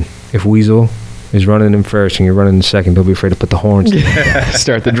 listen, if Weasel is running in first and you're running in second, don't be afraid to put the horns.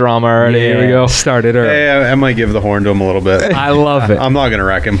 Start the drama already. Here we go. Start it early. Hey, I might give the horn to him a little bit. I love it. I'm not going to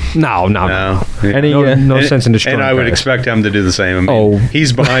wreck him. No. No. Any, No uh, sense in destroying. And I would cars. expect him to do the same. I mean, Oh.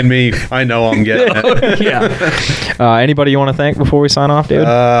 he's behind me. I know I'm getting it. Yeah. Anybody you want to thank before we sign off, David?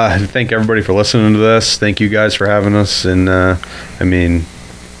 Thank everybody for listening to this. Thank you guys for having us. And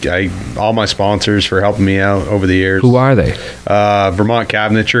all my sponsors for helping me out over the years. Who are they? Vermont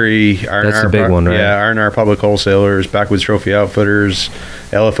Cabinetry. That's the big one, right? Yeah, R&R Public Wholesalers, Backwoods Trophy Outfitters,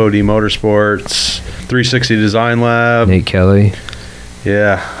 LFOD Motorsports, 360 Design Lab. Nate Kelly.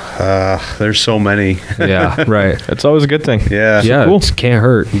 Yeah, there's so many. Yeah, right. That's always a good thing. Yeah. Yeah, cool. it can't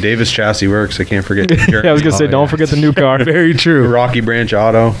hurt. Davis Chassis Works. I can't forget. Yeah, I was gonna say, don't forget the new car. Very true. Rocky Branch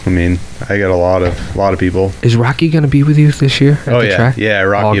Auto. I mean, I got a lot of people. Is Rocky going to be with you this year at Oh the yeah, track? yeah.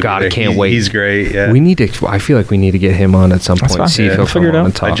 Rocky. Oh God, I can't He- wait. He's great. Yeah. We need to. I feel like we need to get him on at some That's point. fine. See Yeah. if he'll Figure it come on out.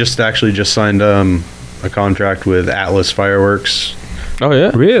 and talk. I just signed a contract with Atlas Fireworks Oh yeah,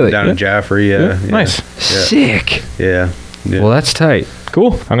 really down in Jaffrey. Yeah. nice. sick. Yeah. Well, that's tight.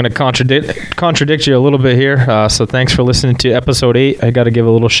 Cool. I'm going to contradict you a little bit here. So thanks for listening to episode 8. I got to give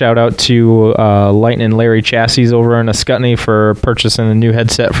a little shout out to Lightning Larry Chassis over in Ascutney for purchasing a new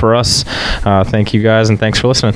headset for us. Thank you guys, and thanks for listening.